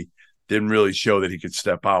really. Didn't really show that he could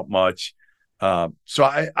step out much. So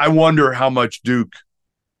I wonder how much Duke,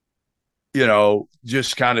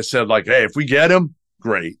 just kind of said like, hey, if we get him,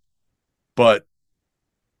 great. But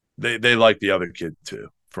they like the other kid too.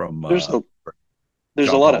 There's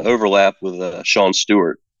a lot of overlap with Sean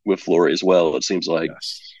Stewart with Flory as well, it seems like.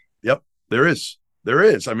 Yes. Yep, there is.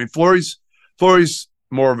 I mean, Flory's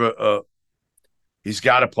more of he's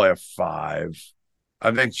got to play a 5.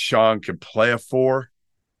 I think Sean can play a 4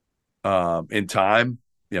 in time.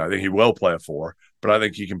 I think he will play a 4, but I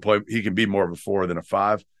think he can be more of a 4 than a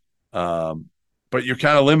 5. But you're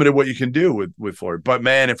kind of limited what you can do with Flory. But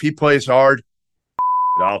man, if he plays hard,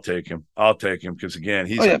 I'll take him because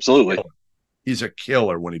again, absolutely. He's a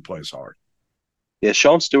killer when he plays hard. Yeah,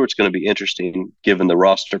 Sean Stewart's going to be interesting given the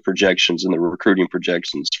roster projections and the recruiting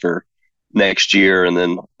projections for next year, and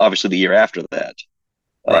then obviously the year after that.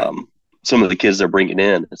 Right. Some of the kids they're bringing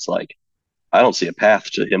in, it's like I don't see a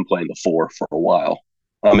path to him playing the 4 for a while.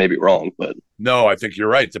 I may be wrong, but no, I think you're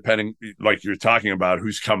right. Depending, like you're talking about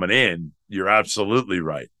who's coming in, you're absolutely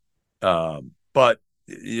right. But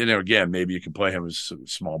again, maybe you can play him as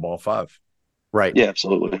small ball 5. Right. Yeah,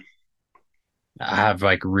 absolutely. I have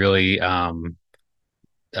like really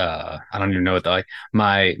I don't even know what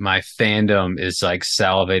my fandom is like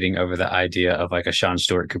salivating over the idea of like a Sean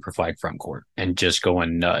Stewart Cooper Flag front court and just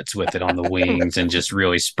going nuts with it on the wings and just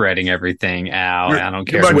really spreading everything out. I don't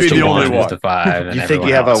care which one is the 5. And you think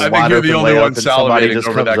you have a wide open layup and somebody just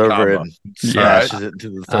comes over and smashes it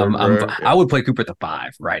into the third. I would play Cooper at the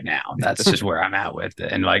 5 right now. That's just where I'm at with it.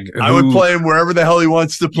 And like I would play him wherever the hell he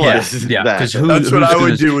wants to play. Yeah, that's what I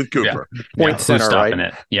would do with Cooper. Point center, right?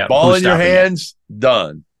 It. Yeah, ball in your hands.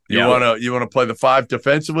 Done. You want to play the 5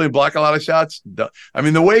 defensively and block a lot of shots? Done. I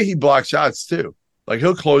mean, the way he blocks shots too, like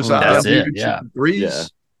he'll close out. That's it. Yeah, threes. Yeah.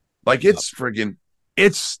 Like it's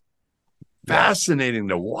fascinating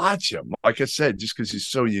to watch him. Like I said, just because he's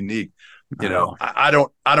so unique. I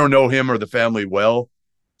don't know him or the family well,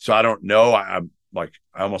 so I don't know. I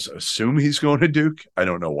almost assume he's going to Duke. I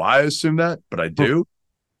don't know why I assume that, but I do.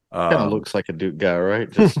 Kind of looks like a Duke guy,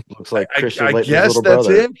 right? Just looks like Christian. I guess that's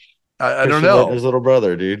it. I don't know. His little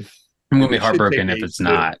brother, dude. I'm gonna be heartbroken if it's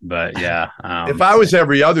not, but yeah. If I was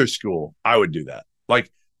every other school, I would do that. Like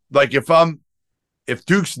if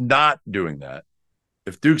Duke's not doing that,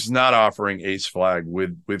 if Duke's not offering ace flag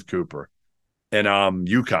with Cooper, and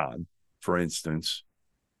UConn, for instance,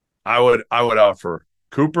 I would offer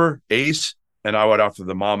Cooper, Ace, and I would offer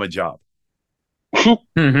the mama job. No,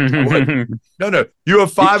 you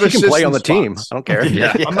have 5 She assistant can play on the spots. team. I don't care.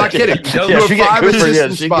 Yeah, I'm not kidding. Yeah, You have she get 5 Cooper,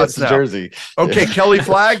 assistant she spots gets the now. jersey. Okay, Kelly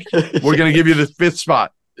Flagg, we're going to give you the 5th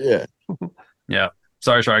spot. Yeah. Yeah.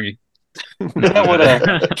 Sorry, Shraggy.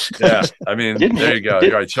 Yeah, I mean, there you go.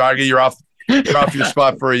 All right, Shaggy, you're off your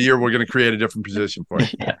spot for a year. We're going to create a different position for you.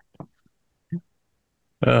 Yeah.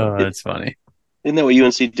 Oh, that's funny. Isn't that what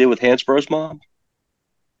UNC did with Hansbrough's mom?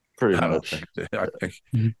 Pretty I don't much.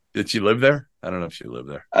 think. Did she live there? I don't know if she lived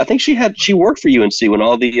there. I think she worked for UNC when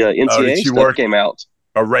all the NCAA stuff came out.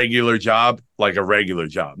 A regular job, like a regular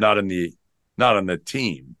job, not on the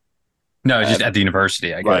team. No, just at the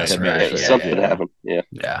university, I guess. Right. Something happened.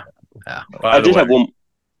 Yeah. I did have one.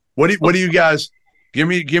 What do you guys give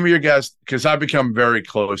me your guys? Because I've become very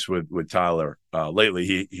close with Tyler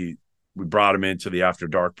lately. We brought him into the After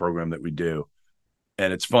Dark program that we do,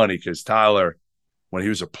 and it's funny because Tyler, when he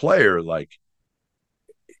was a player, like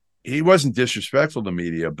he wasn't disrespectful to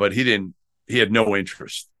media, but he had no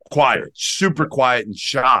interest. Quiet, super quiet and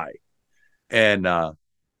shy, and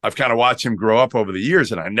I've kind of watched him grow up over the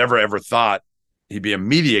years, and I never ever thought he'd be a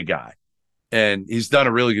media guy. And he's done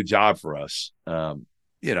a really good job for us.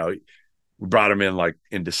 We brought him in like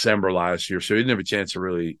in December last year, so he didn't have a chance to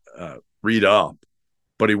really read up,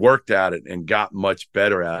 but he worked at it and got much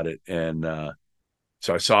better at it. And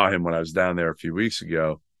so I saw him when I was down there a few weeks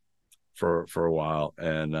ago for a while,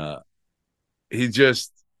 and he's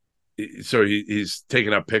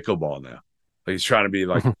taking up pickleball now. Like he's trying to be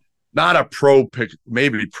like not a pro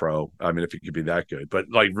maybe pro. I mean, if he could be that good, but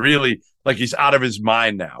like really, like he's out of his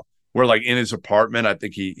mind now. We're like in his apartment. I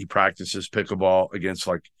think he practices pickleball against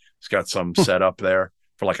he's got some set up there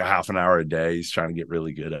for like a half an hour a day. He's trying to get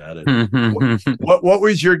really good at it. What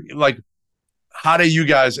was your how do you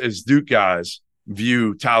guys as Duke guys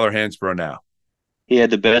view Tyler Hansbrough now? He had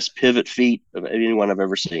the best pivot feet of anyone I've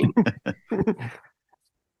ever seen.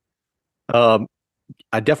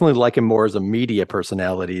 I definitely like him more as a media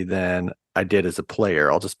personality than I did as a player.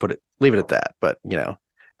 I'll just leave it at that. But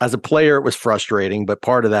as a player, it was frustrating, but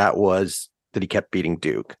part of that was that he kept beating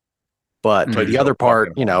Duke. But the other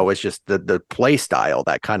part, is just the play style,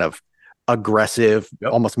 that kind of aggressive,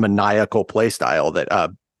 almost maniacal play style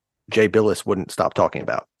that Jay Billis wouldn't stop talking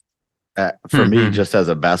about. For me, just as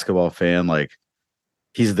a basketball fan, like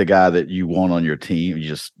he's the guy that you want on your team. You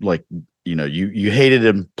just you hated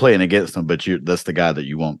him playing against him, but that's the guy that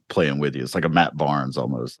you want playing with you. It's like a Matt Barnes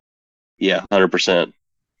almost. Yeah, 100%.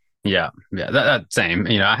 Yeah, that same.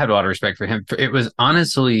 I had a lot of respect for him. It was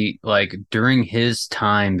honestly like during his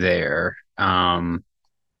time there, I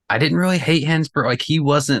didn't really hate Hansbrough. Like he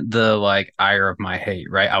wasn't the ire of my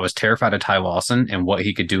hate, right? I was terrified of Ty Lawson and what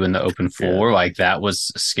he could do in the open floor. Yeah. Like that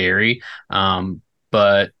was scary.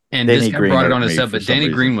 But this guy brought it on himself, but Danny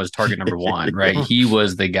Green was target number 1, right? He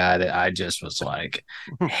was the guy that I just was like,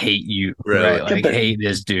 hate you, really? Right? Like, hate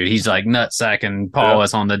this dude. He's like nut-sacking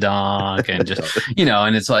Paulus on the dunk and just,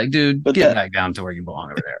 and it's like, dude, get back down to where you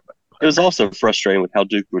belong over there. But it was also frustrating with how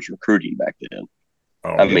Duke was recruiting back then.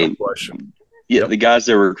 I mean, the guys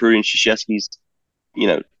that were recruiting Krzyzewski's,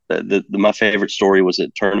 my favorite story was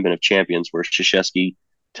at Tournament of Champions where Krzyzewski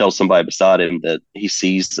tells somebody beside him that he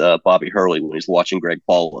sees Bobby Hurley when he's watching Greg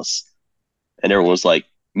Paulus. And everyone was like,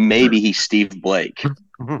 maybe he's Steve Blake.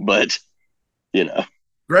 But,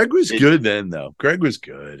 Greg was good then, though. Greg was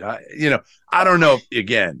good. I don't know.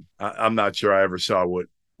 Again, I'm not sure I ever saw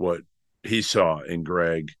what he saw in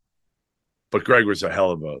Greg. But Greg was a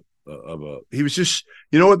hell of a he was just,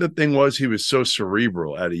 what the thing was? He was so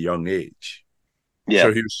cerebral at a young age. Yeah.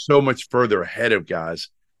 So he was so much further ahead of guys.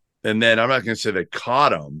 And then I'm not going to say they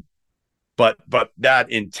caught him, but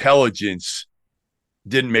that intelligence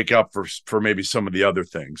didn't make up for maybe some of the other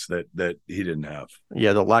things that he didn't have.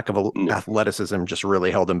 Yeah, the lack of athleticism just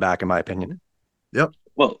really held him back, in my opinion. Yep.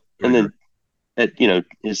 Well, and then at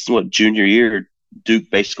his junior year,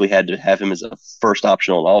 Duke basically had to have him as a first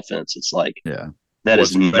option on offense. It's like, that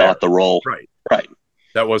is not the role. Right.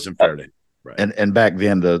 That wasn't fair to him. Right. And back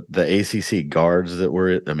then the ACC guards that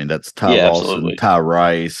were, that's Ty Lawson, absolutely. Ty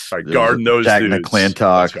Rice, guarding those Jack dudes.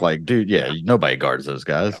 McClintock, nobody guards those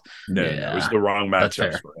guys. No, it was the wrong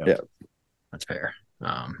matchup. Yeah, that's fair.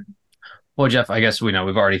 Well, Jeff, I guess we've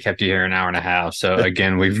already kept you here an hour and a half. So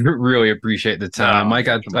again, we really appreciate the time. Mike,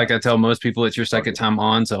 like I tell most people, it's your second time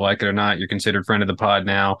on, so like it or not, you're considered friend of the pod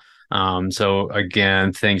now. So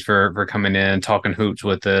again, thanks for coming in, talking hoops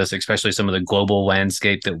with us, especially some of the global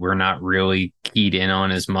landscape that we're not really keyed in on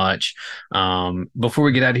as much. Before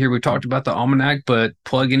we get out of here, we talked about the Almanac, but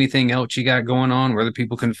plug anything else you got going on, where the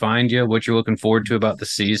people can find you, what you're looking forward to about the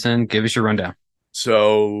season. Give us your rundown.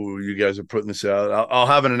 So you guys are putting this out. I'll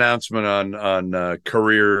have an announcement on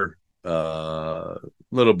career,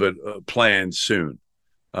 little bit planned soon.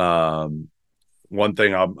 One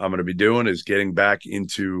thing I'm going to be doing is getting back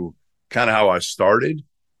into kind of how I started,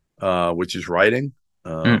 which is writing.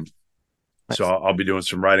 So I'll be doing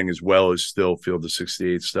some writing as well as still Field of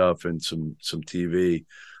 68 stuff and some TV,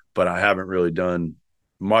 but I haven't really done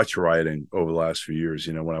much writing over the last few years.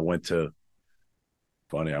 When I went,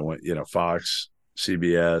 Fox,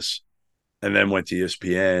 CBS, and then went to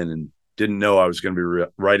ESPN and didn't know I was going to be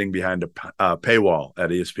writing behind a paywall at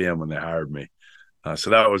ESPN when they hired me. So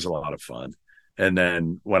that was a lot of fun. And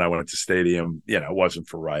then when I went to Stadium, it wasn't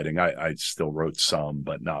for writing. I still wrote some,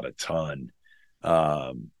 but not a ton.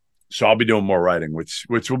 So I'll be doing more writing, which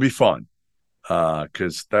will be fun,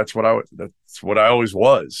 because that's what I always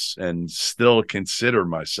was and still consider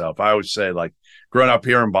myself. I always say, like, growing up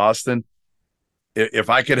here in Boston, if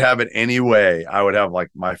I could have it any way, I would have like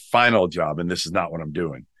my final job, and this is not what I'm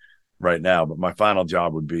doing right now, but my final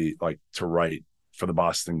job would be like to write for the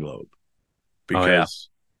Boston Globe, because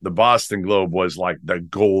the Boston Globe was like the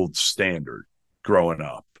gold standard growing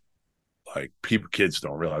up. Like, kids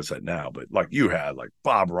don't realize that now, but like you had like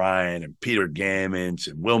Bob Ryan and Peter Gammons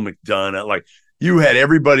and Will McDonough. Like, you had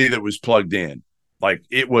everybody that was plugged in. Like,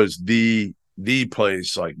 it was the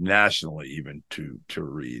place, like nationally, even to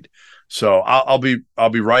read. So I'll be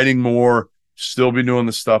writing more, still be doing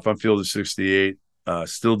the stuff on Field of 68,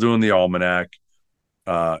 still doing the Almanac,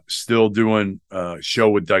 still doing show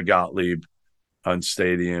with Doug Gottlieb on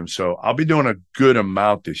Stadium. So I'll be doing a good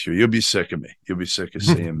amount this year. You'll be sick of me. You'll be sick of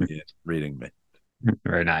seeing me and reading me.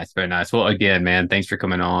 Very nice. Very nice. Well, again, man, thanks for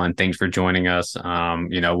coming on. Thanks for joining us.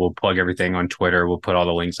 We'll plug everything on Twitter. We'll put all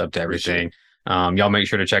the links up to everything. Y'all make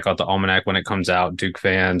sure to check out the Almanac when it comes out. Duke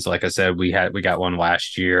fans, like I said, we got one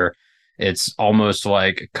last year. It's almost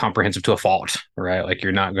like comprehensive to a fault, right? Like,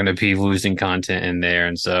 you're not going to be losing content in there.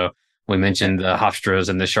 And so we mentioned the Hofstras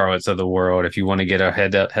and the Charlottes of the world. If you want to get a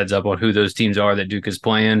heads up on who those teams are that Duke is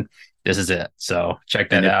playing, this is it. So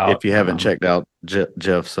check that out. If you haven't checked out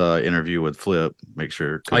Jeff's interview with Flip, make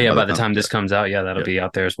sure. By the time this comes out, that'll be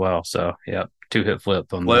out there as well. So, 2-hit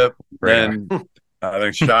Flip on Flip, then I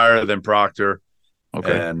think Shire, then Proctor.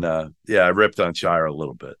 Okay. And I ripped on Shire a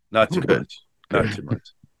little bit. Not too much. Not too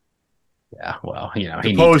much. Yeah, well,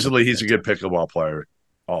 supposedly he's a good pickleball player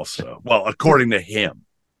also. Well, according to him.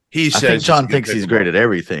 He says, I think John thinks he's great at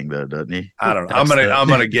everything, though, doesn't he? I don't know. I'm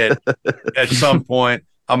gonna get at some point.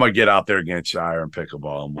 I'm gonna get out there against Shire and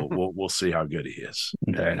pickleball, and we'll see how good he is.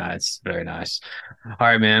 Very nice, very nice. All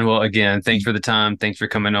right, man. Well, again, thanks for the time. Thanks for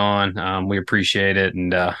coming on. We appreciate it,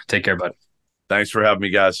 and take care, bud. Thanks for having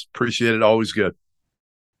me, guys. Appreciate it. Always good.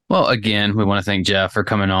 Well, again, we want to thank Jeff for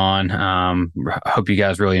coming on. Hope you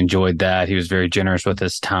guys really enjoyed that. He was very generous with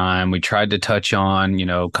his time. We tried to touch on,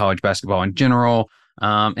 college basketball in general,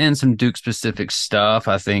 and some Duke specific stuff.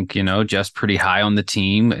 I think, Jeff's pretty high on the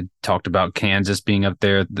team. It talked about Kansas being up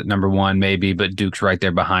there, number one, maybe, but Duke's right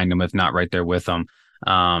there behind them, if not right there with them.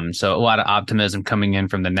 So a lot of optimism coming in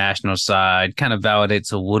from the national side, kind of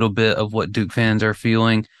validates a little bit of what Duke fans are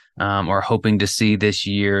feeling, or hoping to see this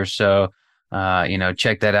year. So,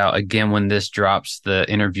 check that out again when this drops, the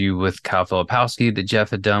interview with Kyle Filipowski that Jeff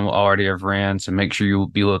had done will already have ran. So make sure you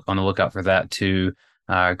be on the lookout for that too.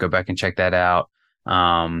 Go back and check that out.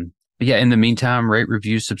 But in the meantime, rate,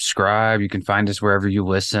 review, subscribe. You can find us wherever you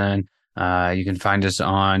listen. You can find us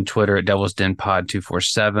on Twitter at Devil's Den Pod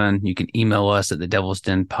 247. You can email us at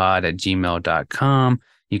thedevilsdenpod@gmail.com.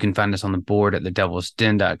 You can find us on the board at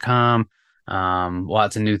thedevilsden.com.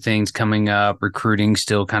 Lots of new things coming up, recruiting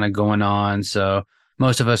still kind of going on. So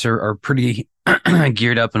most of us are pretty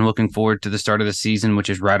geared up and looking forward to the start of the season, which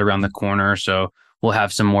is right around the corner. So we'll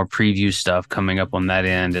have some more preview stuff coming up on that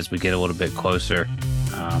end as we get a little bit closer.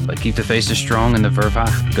 But keep the faces strong and the verve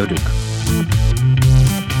high. Go Duke.